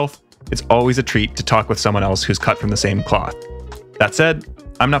expeditions myself, it's always a treat to talk with someone else who's cut from the same cloth. That said,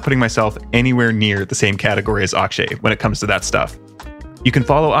 I'm not putting myself anywhere near the same category as Akshay when it comes to that stuff. You can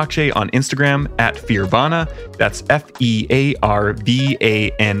follow Akshay on Instagram at Fearvana, that's Fearvana,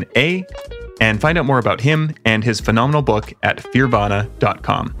 and find out more about him and his phenomenal book at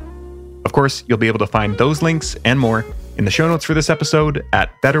fearvana.com. Of course, you'll be able to find those links and more in the show notes for this episode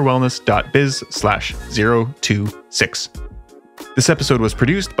at betterwellness.biz/026. This episode was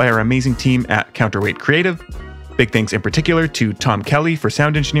produced by our amazing team at Counterweight Creative. Big thanks in particular to Tom Kelly for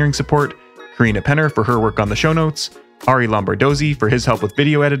sound engineering support, Karina Penner for her work on the show notes, Ari Lombardozzi for his help with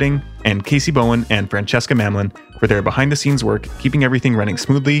video editing, and Casey Bowen and Francesca Mamlin for their behind-the-scenes work keeping everything running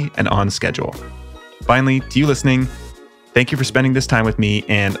smoothly and on schedule. Finally, to you listening, thank you for spending this time with me,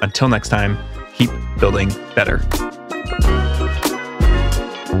 and until next time, keep building better.